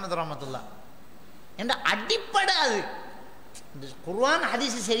இமாம் அஹ்மத் ரஹ்மத்துல்லாஹ் என்ற அடிப்படை அது. இந்த குர்ஆன்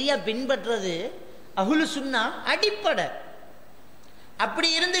ஹதீஸ் சரியா பின்பற்றது அஹ்லு சுன்னா அடிப்படை. அப்படி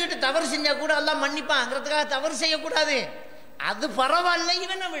இருந்துகிட்டு தவறு செஞ்சா கூட அல்லாஹ் மன்னிப்பாங்கிறதுக்காக தவறு செய்யக்கூடாது. அது பரவாயில்ல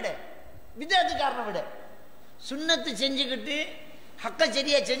இவனை விட, பித்அத்துக்காரனை விட. சுன்னத்து செஞ்சுக்கிட்டு ஹக்க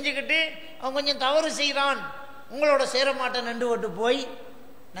சரியா செஞ்சுக்கிட்டு அவன் கொஞ்சம் தவறு செய்கிறான், உங்களோட சேர மாட்டேன் நண்டு ஓட்டு போய்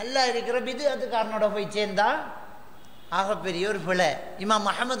நல்லா இருக்கிற பித்அத்துக்காரனோட போய் சேர்ந்தா ஆகப்பெரிய ஒரு பிழை. இமாம்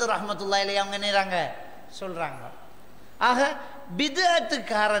அஹ்மத் ரஹ்மத்துல்லாஹி அலைஹி அவங்க என்னறாங்க சொல்றாங்க. ஆக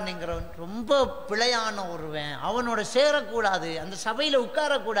பித்அத்துக்காரன்ங்கிறவன் ரொம்ப பிழையான ஒருவன், அவனோட சேரக்கூடாது, அந்த சபையில்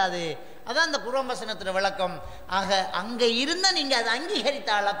உட்காரக்கூடாது. அதான் அந்த குர்ஆன் வசனத்துல விளக்கம். ஆக அங்கே இருந்தால் நீங்கள் அதை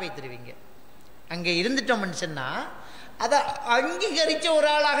அங்கீகரித்த ஆளாக போய்த்துருவீங்க. அங்கே இருந்துட்டோம்னு சொன்னா அதை அங்கீகரித்த ஒரு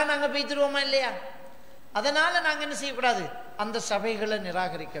ஆளாக நாங்கள் போய்த்துருவோமா இல்லையா? அதனால நாங்கள் என்ன செய்யக்கூடாது, அந்த சபைகளை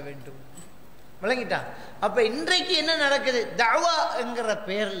நிராகரிக்க வேண்டும். விளங்கிட்டா? அப்ப இன்றைக்கு என்ன நடக்குது, தாவா என்கிற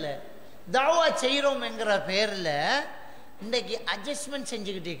பேர்ல, தாவா செய்கிறோம் என்கிற பேர்ல இன்றைக்கு அட்ஜஸ்ட்மெண்ட்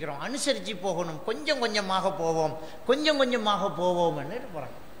செஞ்சுக்கிட்டு இருக்கிறோம். அனுசரித்து போகணும், கொஞ்சம் கொஞ்சமாக போவோம், கொஞ்சம் கொஞ்சமாக போவோம்னு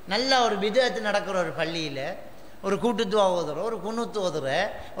போகிறாங்க. நல்லா ஒரு பித்அத் நடக்கிற ஒரு பள்ளியில் ஒரு கூட்டுத்துவா ஓதுற, ஒரு குனூத்து ஓதுற,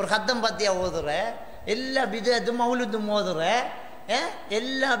 ஒரு கத்தம் பத்தியா ஓதுற, எல்லா பித்அத்தும் மௌலுதும் ஓதுற,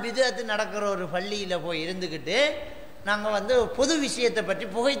 எல்லா பித்அத்தும் நடக்கிற ஒரு பள்ளியில் போய் இருந்துக்கிட்டு நாங்கள் வந்து பொது விஷயத்தை பற்றி,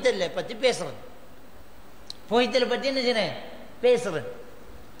 புகைத்தலை பற்றி பேசுகிறோம். புகைத்தலை பற்றி என்ன செய்யறேன் பேசுகிறேன்.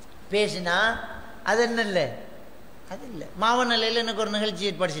 பேசினா அது என்ன இல்லை, அது இல்லை. மாவநிலையில் எனக்கு ஒரு நிகழ்ச்சி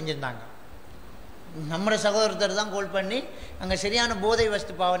ஏற்பாடு செஞ்சுருந்தாங்க. நம்முடைய சகோதரத்தர் தான் கால் பண்ணி அங்கே சரியான போதை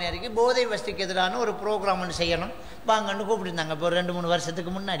வஸ்து பாவனை அறிக்கை, போதை வஸ்துக்கு எதிரான ஒரு ப்ரோக்ராம் ஒன்று செய்யணும் வாங்கன்னு கூப்பிட்டுருந்தாங்க. இப்போ 2-3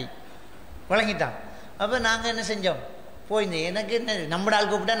 வருஷத்துக்கு முன்னாடி வழங்கிட்டான். அப்போ நாங்கள் என்ன செஞ்சோம், போயிருந்தேன். எனக்கு என்ன நம்மட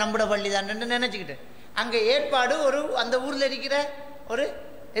ஆள் கூப்பிட்டா நம்மட பள்ளி தான்னு நினச்சிக்கிட்டேன். அங்கே ஏற்பாடு ஒரு அந்த ஊரில் இருக்கிற ஒரு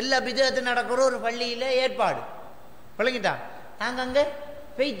எல்லா பித்அத்தும் நடக்கிற ஒரு பள்ளியில் ஏற்பாடு வழங்கிட்டான். நாங்கள் அங்கே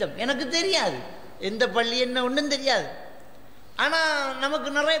பெய்தோம். எனக்கு தெரியாது எந்த பள்ளி என்ன ஒன்றும் தெரியாது. ஆனால் நமக்கு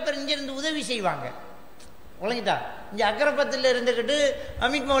நிறைய பேர் இங்கேருந்து உதவி செய்வாங்க. விளங்கிட்டா? இங்கே அக்கரப்பத்தில் இருந்துக்கிட்டு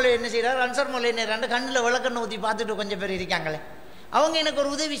அமித் மௌலை என்ன செய்கிறார், அன்சார் மௌலை என்ன கண்ணில் விளக்கண்ணை ஊற்றி பார்த்துட்டு கொஞ்சம் பேர் இருக்காங்களே, அவங்க எனக்கு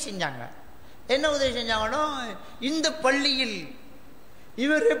ஒரு உதவி செஞ்சாங்க. என்ன உதவி செஞ்சாங்கன்னா, இந்த பள்ளியில்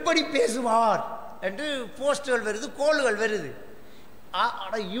இவர் எப்படி பேசுவார் என்று போஸ்டுகள் வருது, கோல்கள் வருது.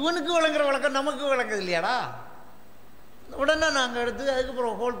 இவனுக்கு விளங்குற வழக்கம் நமக்கு விளங்குது இல்லையாடா? உடனே நாங்கள் எடுத்து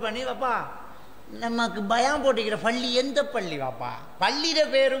அதுக்கப்புறம் ஹோல்ட் பண்ணி, வாப்பா நமக்கு பயம் போட்டிக்கிற பள்ளி எந்த பள்ளி வாப்பா, பள்ளியில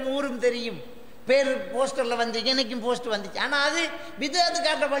பேரும் ஊரும் தெரியும், பேர் போஸ்டர்ல வந்து எனக்கும் போஸ்ட் வந்துச்சு, ஆனால் அது பித்அத்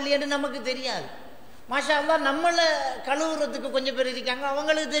காட்டுற பள்ளி என்று நமக்கு தெரியாது. மாஷா அல்லாஹ் நம்மளை கழுவுறதுக்கு கொஞ்சம் பேர் இருக்காங்க,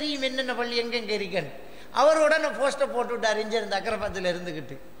 அவங்களுக்கு தெரியும் என்னென்ன பள்ளி எங்கெங்கே இருக்குன்னு. அவர் உடனே போஸ்ட்டை போட்டு விட்டார். இருந்து அக்கரப்பத்தில்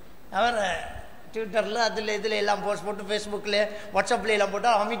இருந்துக்கிட்டு அவர் ட்விட்டரில் அதில் இதில் எல்லாம் போஸ்ட் போட்டு, ஃபேஸ்புக்கில் வாட்ஸ்அப்பில் எல்லாம்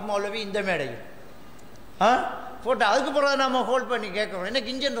போட்டால் அமித் மௌலவி இந்த மேடையும் போட்டோ. அதுக்கு பிறகு நம்ம ஹோல்ட் பண்ணி கேட்குறோம்,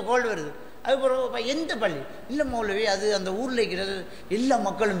 எனக்கு இங்கே இந்த கோல் வருது. அதுக்கப்புறம் எந்த பள்ளி இல்லை மௌலவி, அது அந்த ஊரில் இருக்கிறது எல்லா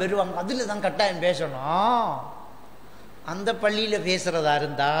மக்களும் வருவாங்க, அதில் தான் கட்டாயம் பேசணும். அந்த பள்ளியில் பேசுகிறதா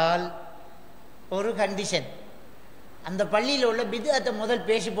இருந்தால் ஒரு கண்டிஷன், அந்த பள்ளியில் உள்ள பித்அத்தை முதல்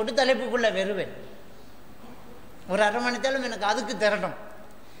பேசி போட்டு தலைப்புக்குள்ளே வருவேன். ஒரு அரை மணி நேரம் எனக்கு அதுக்கு திரட்டும்.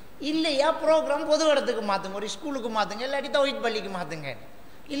 இல்லையா ப்ரோக்ராம் பொது இடத்துக்கு மாற்றுங்க, ஒரு ஸ்கூலுக்கு மாற்றுங்க, இல்லாட்டி தௌஹீத் பள்ளிக்கு மாற்றுங்க.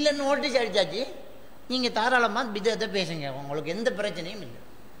 இல்லை நோட்டீஸ் அடித்தாச்சு, நீங்கள் தாராளமாக பித்அத்தை பேசுங்க, உங்களுக்கு எந்த பிரச்சனையும் இல்லை.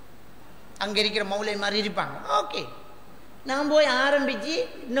 அங்கே இருக்கிற மௌலை மாதிரி இருப்பாங்க, ஓகே. நான் போய் ஆரம்பித்து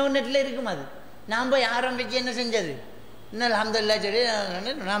இன்னொரு நெட்டில் இருக்கும், அது நான் போய் ஆரம்பித்து என்ன செஞ்சது, இன்னும் அல்ஹம்துலில்லாஹ் சரி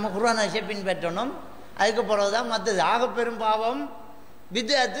நாம் குர்ஆனை பின்பற்றணும். அதுக்கு பிறகு தான் மற்றது. ஆக பெரும் பாவம்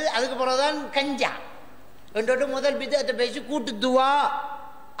பித்அத்து, அதுக்கு பிறகு தான் கஞ்சா என்றோட்டு முதல் பித்அத்தை பேசி கூட்டு துவா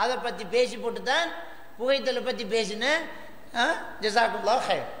அதை பற்றி பேசி போட்டு தான் புகைத்தலை பற்றி பேசினேன். ஜஸாக்குல்லாஹ்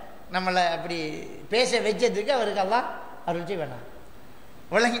ஹைர். நம்மளை அப்படி பேச வச்சதுக்கு அவருக்கு அல்லாஹ் அருள் செய்ய வேணாம்.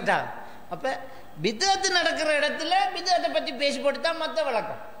 விளங்கிட்டா? அப்போ பித்அத்து நடக்கிற இடத்துல பித்அத்தை பற்றி பேசி போட்டு தான் மற்ற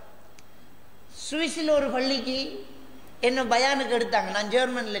வழக்கம். சுவிஸில் ஒரு பள்ளிக்கு என்ன பயானுக்கு எடுத்தாங்க, நான்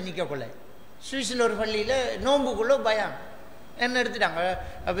ஜெர்மனியில் நிற்கக்குள்ள. சுவிஸில் ஒரு பள்ளியில் நோம்புக்குள்ளே பயான் என்ன எடுத்துட்டாங்க.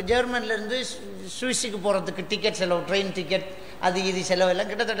 அப்போ ஜெர்மன்லேருந்து சுவிஸுக்கு போகிறதுக்கு டிக்கெட் செலவு, ட்ரெயின் டிக்கெட், அது இது செலவு எல்லாம்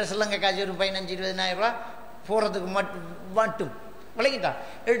கிட்டத்தட்ட ஸ்ரீலங்கா காசு ஒரு 15-20,000 ரூபா போகிறதுக்கு மட்டும் விளங்கிட்டா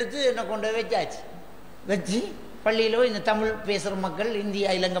எடுத்து என்ன கொண்டு வச்சாச்சு. வச்சு பள்ளியிலோ இந்த தமிழ் பேசுகிற மக்கள், இந்தியா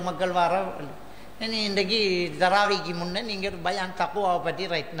இலங்கை மக்கள் வர இன்றைக்கு தராவிக்கு முன்னே நீங்கள் பயான் தக்குவாவை பற்றி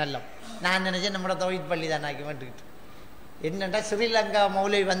ரைட் நல்லா நான் நினச்சேன் நம்மளோட தௌஹீத் பள்ளி தான் ஆக்கி வந்துக்கிட்டு. என்னென்னா ஸ்ரீலங்கா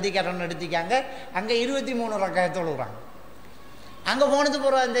மௌலவி வந்திக்காரன் எடுத்திக்காங்க, அங்கே 23 ரக்காயத் தொழுகிறாங்க. அங்கே போனது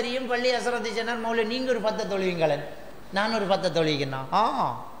போகிறதா தெரியும். பள்ளி அசரத்தி சொன்னார், மௌலவி நீங்கள் ஒரு 10 தொழுவீங்களேன், நான் ஒரு 10 தொழுவிக்கண்ணா.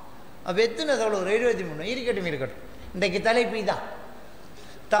 அப்போ எத்தனை தொழுவுற? 23. இருக்கட்டும். இன்றைக்கு தலைப்பு இதான்.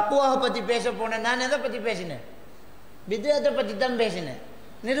 தக்குவாவை பற்றி பேச போனேன். நான் எதை பற்றி பேசினேன்? பித்அத்தை பற்றி தான் பேசினேன்.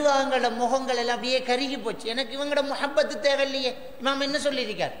 நிர்வாகங்களோட முகங்கள் எல்லாம் அப்படியே கருகி போச்சு. எனக்கு இவங்களோட முஹப்பத்து தேவையில்லையே. இமாம் என்ன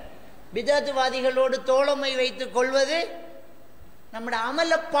சொல்லியிருக்கார்? பித்அத்துவாதிகளோடு தோழமை வைத்துக் கொள்வது நம்முடைய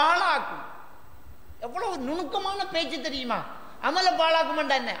அமல பாழாக்கும். எவ்வளவு நுணுக்கமான பேச்சு தெரியுமா? அமல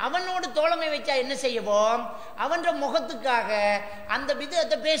பாழாக்கும்டா என்ன? அவனோடு தோழமை வச்சா என்ன செய்வோம்? அவன் முகத்துக்காக அந்த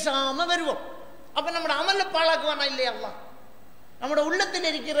பித்அத்தை பேசாம வருவோம். அப்ப நம்மட அமல பாழாக்குவானா இல்லையா? அல்லாஹ் நம்முடைய உள்ளத்தில்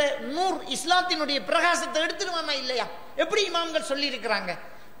இருக்கிற நூர் இஸ்லாத்தினுடைய பிரகாசத்தை எடுத்துடுவானா இல்லையா? எப்படி இமாம்கள் சொல்லி இருக்கிறாங்க?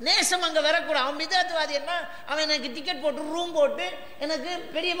 நேசம் அங்கே வரக்கூடாது. அவன் பித்அத்துவாதி என்ன, அவன் எனக்கு டிக்கெட் போட்டு ரூம் போட்டு எனக்கு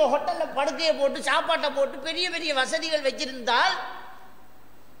பெரிய ஹோட்டலில் படுக்கையை போட்டு சாப்பாட்டை போட்டு பெரிய பெரிய வசதிகள் வச்சிருந்தால்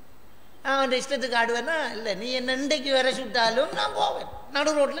அவன் இஷ்டத்துக்கு ஆடுவேன்னா? இல்லை, நீ என்ன இன்றைக்கு வர சுட்டாலும் நான் போவேன்,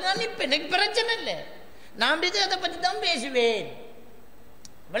 நடு ரோட்டில் நான் நிற்பேன், எனக்கு பிரச்சனை இல்லை. நான் பித்அத்தை பற்றி தான் பேசுவேன்.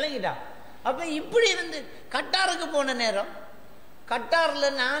 விளங்கிட்டா? அப்போ இப்படி இருந்து கட்டாருக்கு போன நேரம்,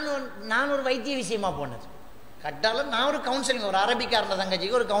 கட்டாரில் நான் ஒரு வைத்திய விஷயமா போனது. கட்டாரில் நான் ஒரு கவுன்சிலிங், ஒரு அரபிக்காரன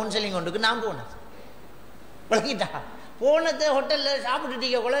தங்கச்சிக்கு ஒரு கவுன்சிலிங் ஒன்றுக்கு நான் போனது. விளங்கிட்டா? போனது ஹோட்டலில்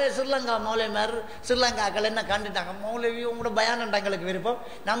சாப்பிட்டுட்டீங்க கூட ஸ்ரீலங்கா மௌலவிமார், ஸ்ரீலங்காக்கள் என்ன கண்டுட்டாங்க, மௌலவி உங்களோட பயானம் எங்களுக்கு விருப்பம்,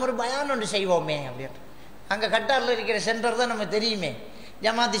 நம்ம ஒரு பயானம் ஒன்று செய்வோமே அப்படின்ட்டு. அங்கே கட்டாரில் இருக்கிற சென்டர் தான் நம்ம தெரியுமே,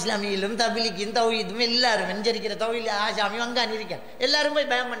 ஜமாத் இஸ்லாமியிலும் தபிலிக்கும் தௌஹீதும் எல்லாரும் நெஞ்சரிக்கிற தௌஹீத் ஆசாமியும் அங்கே இருக்கேன், எல்லாரும்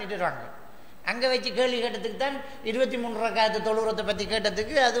போய் பயம் பண்ணிட்டு வருவாங்க. அங்கே வச்சு கேள்வி கேட்டதுக்கு தான் 23 ரக்காயத்து தொழுறத்தை பற்றி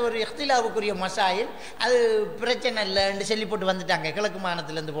கேட்டதுக்கு அது ஒரு இஹ்திலாவுக்குரிய மசாயில், அது பிரச்சனை இல்லைன்னு சொல்லி போட்டு வந்துட்டாங்க. கிழக்கு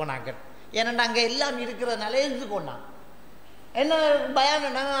மாநிலத்திலேருந்து போனாங்க. ஏன்னா அங்கே எல்லாம் இருக்கிறதுனால எழுதுக்கோண்டான். என்ன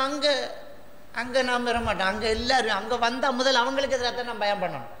பயானம்னா அங்கே நான் வர மாட்டேன், அங்கே எல்லாரும் அங்கே வந்தால் முதல் அவங்களுக்கு எதிராக தான் நான் பயம்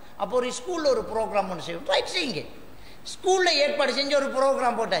பண்ணணும். அப்போ ஒரு ஸ்கூலில் ஒரு ப்ரோக்ராம் ஒன்று செய்வோம். ரைட் செய்யுங்க. ஸ்கூலில் ஏற்பாடு செஞ்சு ஒரு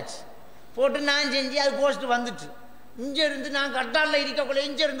ப்ரோக்ராம் போட்டாச்சு. போட்டு நான் செஞ்சு அது போஸ்ட் வந்துட்டு இருந்து நான் கட்டாரில் இருக்கக்குள்ள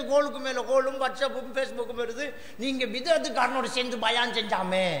இருந்து கோலுக்கு மேலே கோலும், வாட்ஸ்அப்பும் ஃபேஸ்புக்கும் வருது, நீங்கள் பித்அத்துக்காரனோட சேர்ந்து பயான்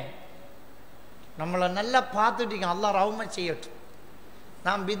செஞ்சாமே. நம்மளை நல்லா பார்த்துட்டீங்க, அல்லாஹ் ரஹ்மத் செய்யட்டும்.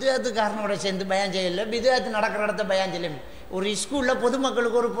 நான் பித்அத்துக்காரனோட சேர்ந்து பயான் செய்யலை, பித்அத்து நடக்கிற இடத்த பயான் செய்யல. ஒரு ஸ்கூலில்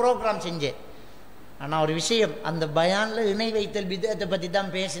பொதுமக்களுக்கு ஒரு ப்ரோக்ராம் செஞ்சேன். ஆனால் ஒரு விஷயம், அந்த பயானில் இணை வைத்தல் பித்அத்தை பற்றி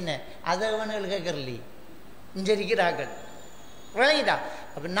தான் பேசினேன். அதை அவனுகள் கேட்கறலி இஞ்சிருக்கிறார்கள். விளங்கிட்டா?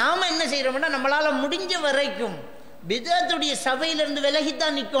 அப்போ நாம் என்ன செய்கிறோம்னா, நம்மளால் முடிஞ்ச வரைக்கும் பித்அத்துடைய சபையிலிருந்து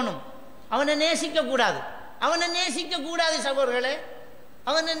விலகித்தான் நிற்கணும். அவனை நேசிக்க கூடாது, அவனை நேசிக்க கூடாது சகோதரர்களே,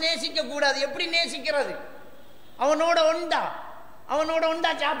 அவனை நேசிக்க கூடாது. எப்படி நேசிக்கிறது? அவனோட ஒண்டா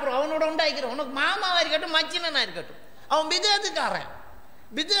சாப்பிட்றோம், அவனோட உண்டாக்கிறோம். உனக்கு மாமாவா இருக்கட்டும், மச்சினனா இருக்கட்டும், அவன்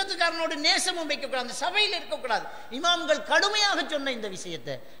பித்அத்துக்காரனோட நேசமும் வைக்கக்கூடாது, அந்த சபையில் இருக்கக்கூடாது. இமாம்கள் கடுமையாக சொன்ன இந்த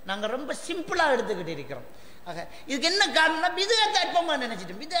விஷயத்தை நாங்கள் ரொம்ப சிம்பிளாக எடுத்துக்கிட்டு இருக்கிறோம். ஆக இதுக்கு என்ன காரணம்னா, பித்அத்தை அற்பமாக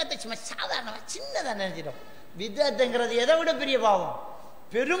நினைச்சிட்டோம், பித்அத்தை சும்மா சாதாரணமாக சின்னதாக நினைச்சிட்டோம். பித்அத்துங்கிறது எதை விட பெரிய பாவம்?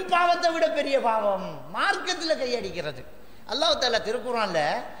 பெரும் பாவத்தை விட பெரிய பாவம் மார்க்கத்தில் கையடிக்கிறது. அல்லாஹ் தஆலா திருக்குர்ஆன்ல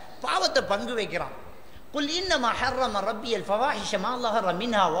பாவத்தை பங்கு வைக்கிறான். குல் இன்னமா ஹர்ரம ரப்பியல் ஃபவாஹிஷ மா ظهر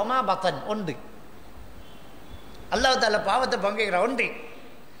منها وما بطن. ஒன்று அல்லாஹ் தஆலா பாவத்தை பங்கு வைக்கிறான். ஒன்று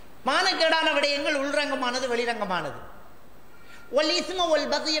மானக்கேடான விடயங்கள் உள்ரங்கமானது, வெளிரங்கமானது. வல் இஸ்ம வல்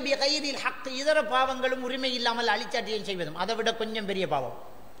பக்ய பிகைரில் ஹக், இதர பாவங்களும் உரிமை இல்லாமல் அழிச்சாட்டியம் செய்வதும் அதை விட கொஞ்சம் பெரிய பாவம்.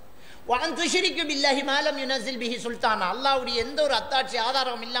 வஅன் துஷ்ரிகு பில்லாஹி மா லம் யுனஸில் பிஹி சுல்தானா, அல்லாஹ்வுடைய எந்த ஒரு அத்தாட்சி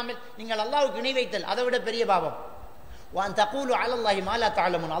ஆதாரம் இல்லாமல் நீங்கள் அல்லாஹ்வுக்கு இணை வைத்தல் அதை விட பெரிய பாவம். வஅன் தகூலு அலல்லாஹி மா லா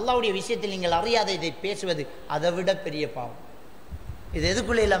தஅலமுன், அல்லாஹ்வுடைய விஷயத்தில் நீங்கள் அறியாத இதை பேசுவது அதை விட பெரிய பாவம். இது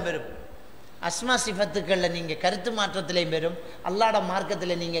எதுக்குள்ளே எல்லாம் பெறும்? அஸ்மா சிஃபத்துக்களில் நீங்கள் கருத்து மாற்றத்திலையும் பெறும், அல்லாஹ்ட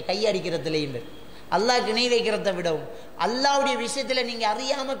மார்க்கத்தில் நீங்கள் கையடிக்கிறதுலையும் பெறும். அல்லாஹ்க்கு இணை வைக்கிறத விடவும் அல்லாஹ்வுடைய விஷயத்தில் நீங்கள்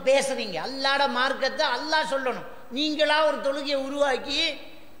அறியாமல் பேசுறீங்க. அல்லாஹ்ட மார்க்கத்தை அல்லாஹ் சொல்லணும். நீங்களா ஒரு தொழுகையை உருவாக்கி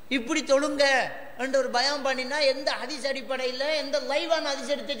இப்படி தொழுங்க என்ற ஒரு பயம் பண்ணினா எந்த ஹதீஸ் அடிப்படையில், எந்த லைவான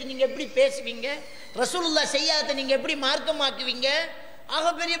ஹதீஸ் எடுத்து வச்சு நீங்கள் எப்படி பேசுவீங்க? ரசூலுல்லாஹ் செய்யாத நீங்கள் எப்படி மார்க்கமாக்குவீங்க? ஆக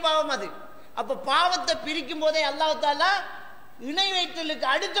பெரிய பாவம் அது. அப்போ பாவத்தை பிரிக்கும் போதே அல்லாஹ் தஆலா இணை வைத்தலுக்கு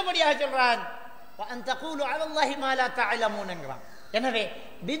அடுத்தபடியாக சொல்றான், வஅன் தகூலு அலல்லாஹி மா லா தஅலமூன்ங்கறான். எனவே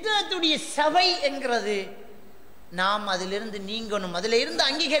பித்அத்துடைய சபை என்கிறது நாம் அதிலிருந்து நீங்கணும், அதில் இருந்து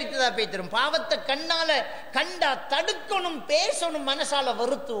அங்கீகரித்ததா பேத்தரும். பாவத்தை கண்ணால கண்டா தடுக்கணும், பேசணும், மனசால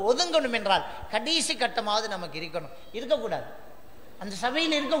வெறுத்து ஒதுங்கணும் என்றால் கடைசி கட்டமாவது நமக்கு இருக்கக்கூடாது. அந்த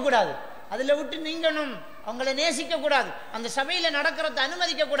சபையில் இருக்கக்கூடாது, அதில் விட்டு நீங்கணும், அவங்களை நேசிக்க கூடாது, அந்த சபையில் நடக்கிறத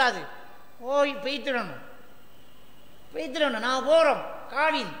அனுமதிக்க கூடாது. பெய்த்திடணும். நான் போறோம்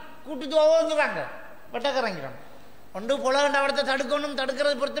காவின் கூட்டு ஓங்குறாங்க, பட்டக்கரங்கிறோம். ஒன்று புலகண்ட அவடத்தை தடுக்கணும்,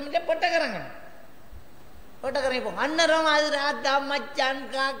 தடுக்கிறது பொறுத்தமில்லை, பட்டக்கரங்கணும். பட்டக்கரங்க அண்ணரும் அது ராத்தா மச்சான்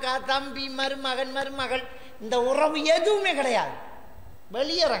காக்கா தம்பி மருமகன் மருமகள் இந்த உறவு எதுவுமே கிடையாது.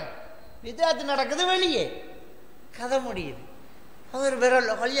 வெளியறங்க விதாத்து நடக்குது, வெளியே கதை முடியுது. அவர்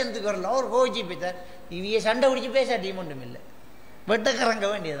விரல கல்யாணத்துக்கு வரல, அவர் கோச்சி போய்த்தார். இவைய சண்டை பிடிச்சி பேசாட்டியும் ஒன்றும் இல்லை. வெட்டக்கறங்க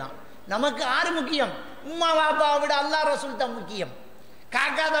வேண்டியதுதான். நமக்கு ஆறு முக்கியம்? உம்மா பாப்பாவை விட அல்லாஹ் ரசூல் தான் முக்கியம்.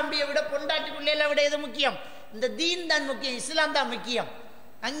 காக்கா தம்பியை விட பொண்டாட்டி பிள்ளைகளை விட எது முக்கியம்? இந்த தீன் தான் முக்கியம், இஸ்லாம் தான் முக்கியம்.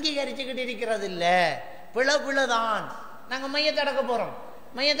 அங்கீகரிச்சுக்கிட்டு இருக்கிறது இல்லை, பிளதான். நாங்கள் மையத்தை அடக்க போகிறோம்,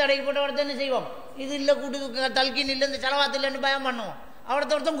 மையத்தை அடக்கி போட்ட ஒருத்தர் என்ன செய்வோம்? இது இல்லை கூட்டு தல்கின் இல்லை, இந்த செலவாத்து இல்லைன்னு பயம் பண்ணுவோம்.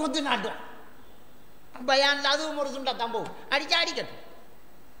 அவடத்த ஒருத்தன் குத்து நாட்டுவோம், பயான் அதுவும் ஒரு துண்டா தம்பு அடிச்சா அடிக்கட்டும்.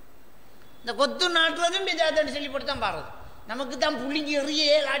 இந்த கொத்து நாட்டுவதும் பிதாத்தன்னு சொல்லி போட்டு தான் பாருது. நமக்கு தான் புளிஞ்சி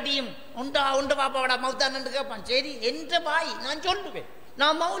எறியே காட்டியும் உண்ட பாப்பாவோட மவுத்தானு கேட்பான். சரி என்ற பாய் நான் சொல்லுவேன்,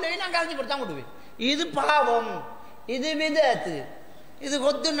 நான் மவுலே நான் கலந்து போட்டு தான் விடுவேன். இது பாவம், இது விதத்து, இது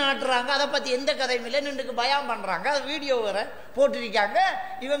கொத்து நாட்டுறாங்க. அதை பற்றி எந்த கதையும் இல்லை, நின்றுக்கு பயம் பண்ணுறாங்க, அது வீடியோ வேற போட்டிருக்காங்க.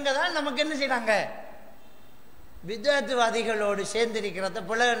 இவங்க தான் நமக்கு என்ன செய்கிறாங்க? விதத்துவாதிகளோடு சேர்ந்திருக்கிறத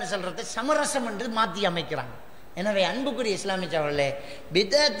பிள்ளைன்னு சொல்கிறத சமரசம் என்று மாற்றி அமைக்கிறாங்க. எனவே அன்புக்குரிய இஸ்லாமிய சகோதரர்களே,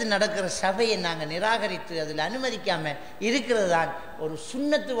 பிதஅத் நடக்கிற சபையை நாங்கள் நிராகரித்து அதில் அனுமதிக்காமல் இருக்கிறது தான் ஒரு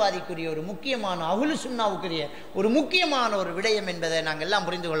சுன்னத்துவாதிக்குரிய ஒரு முக்கியமான அஹ்லு சுன்னாவுக்குரிய ஒரு முக்கியமான ஒரு விடயம் என்பதை நாங்கள் எல்லாம்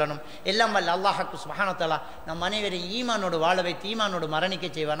புரிந்து கொள்ளணும். எல்லாம் வல்ல அல்லாஹ் சுப்ஹானஹு வ தஆலா நம் அனைவரையும் ஈமானோடு வாழ வைத்து ஈமானோடு மரணிக்க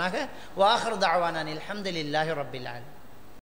செய்வானாக. வாஹிரு தஅவானா அல்ஹம்துலில்லாஹி ரப்பில் ஆலமீன்.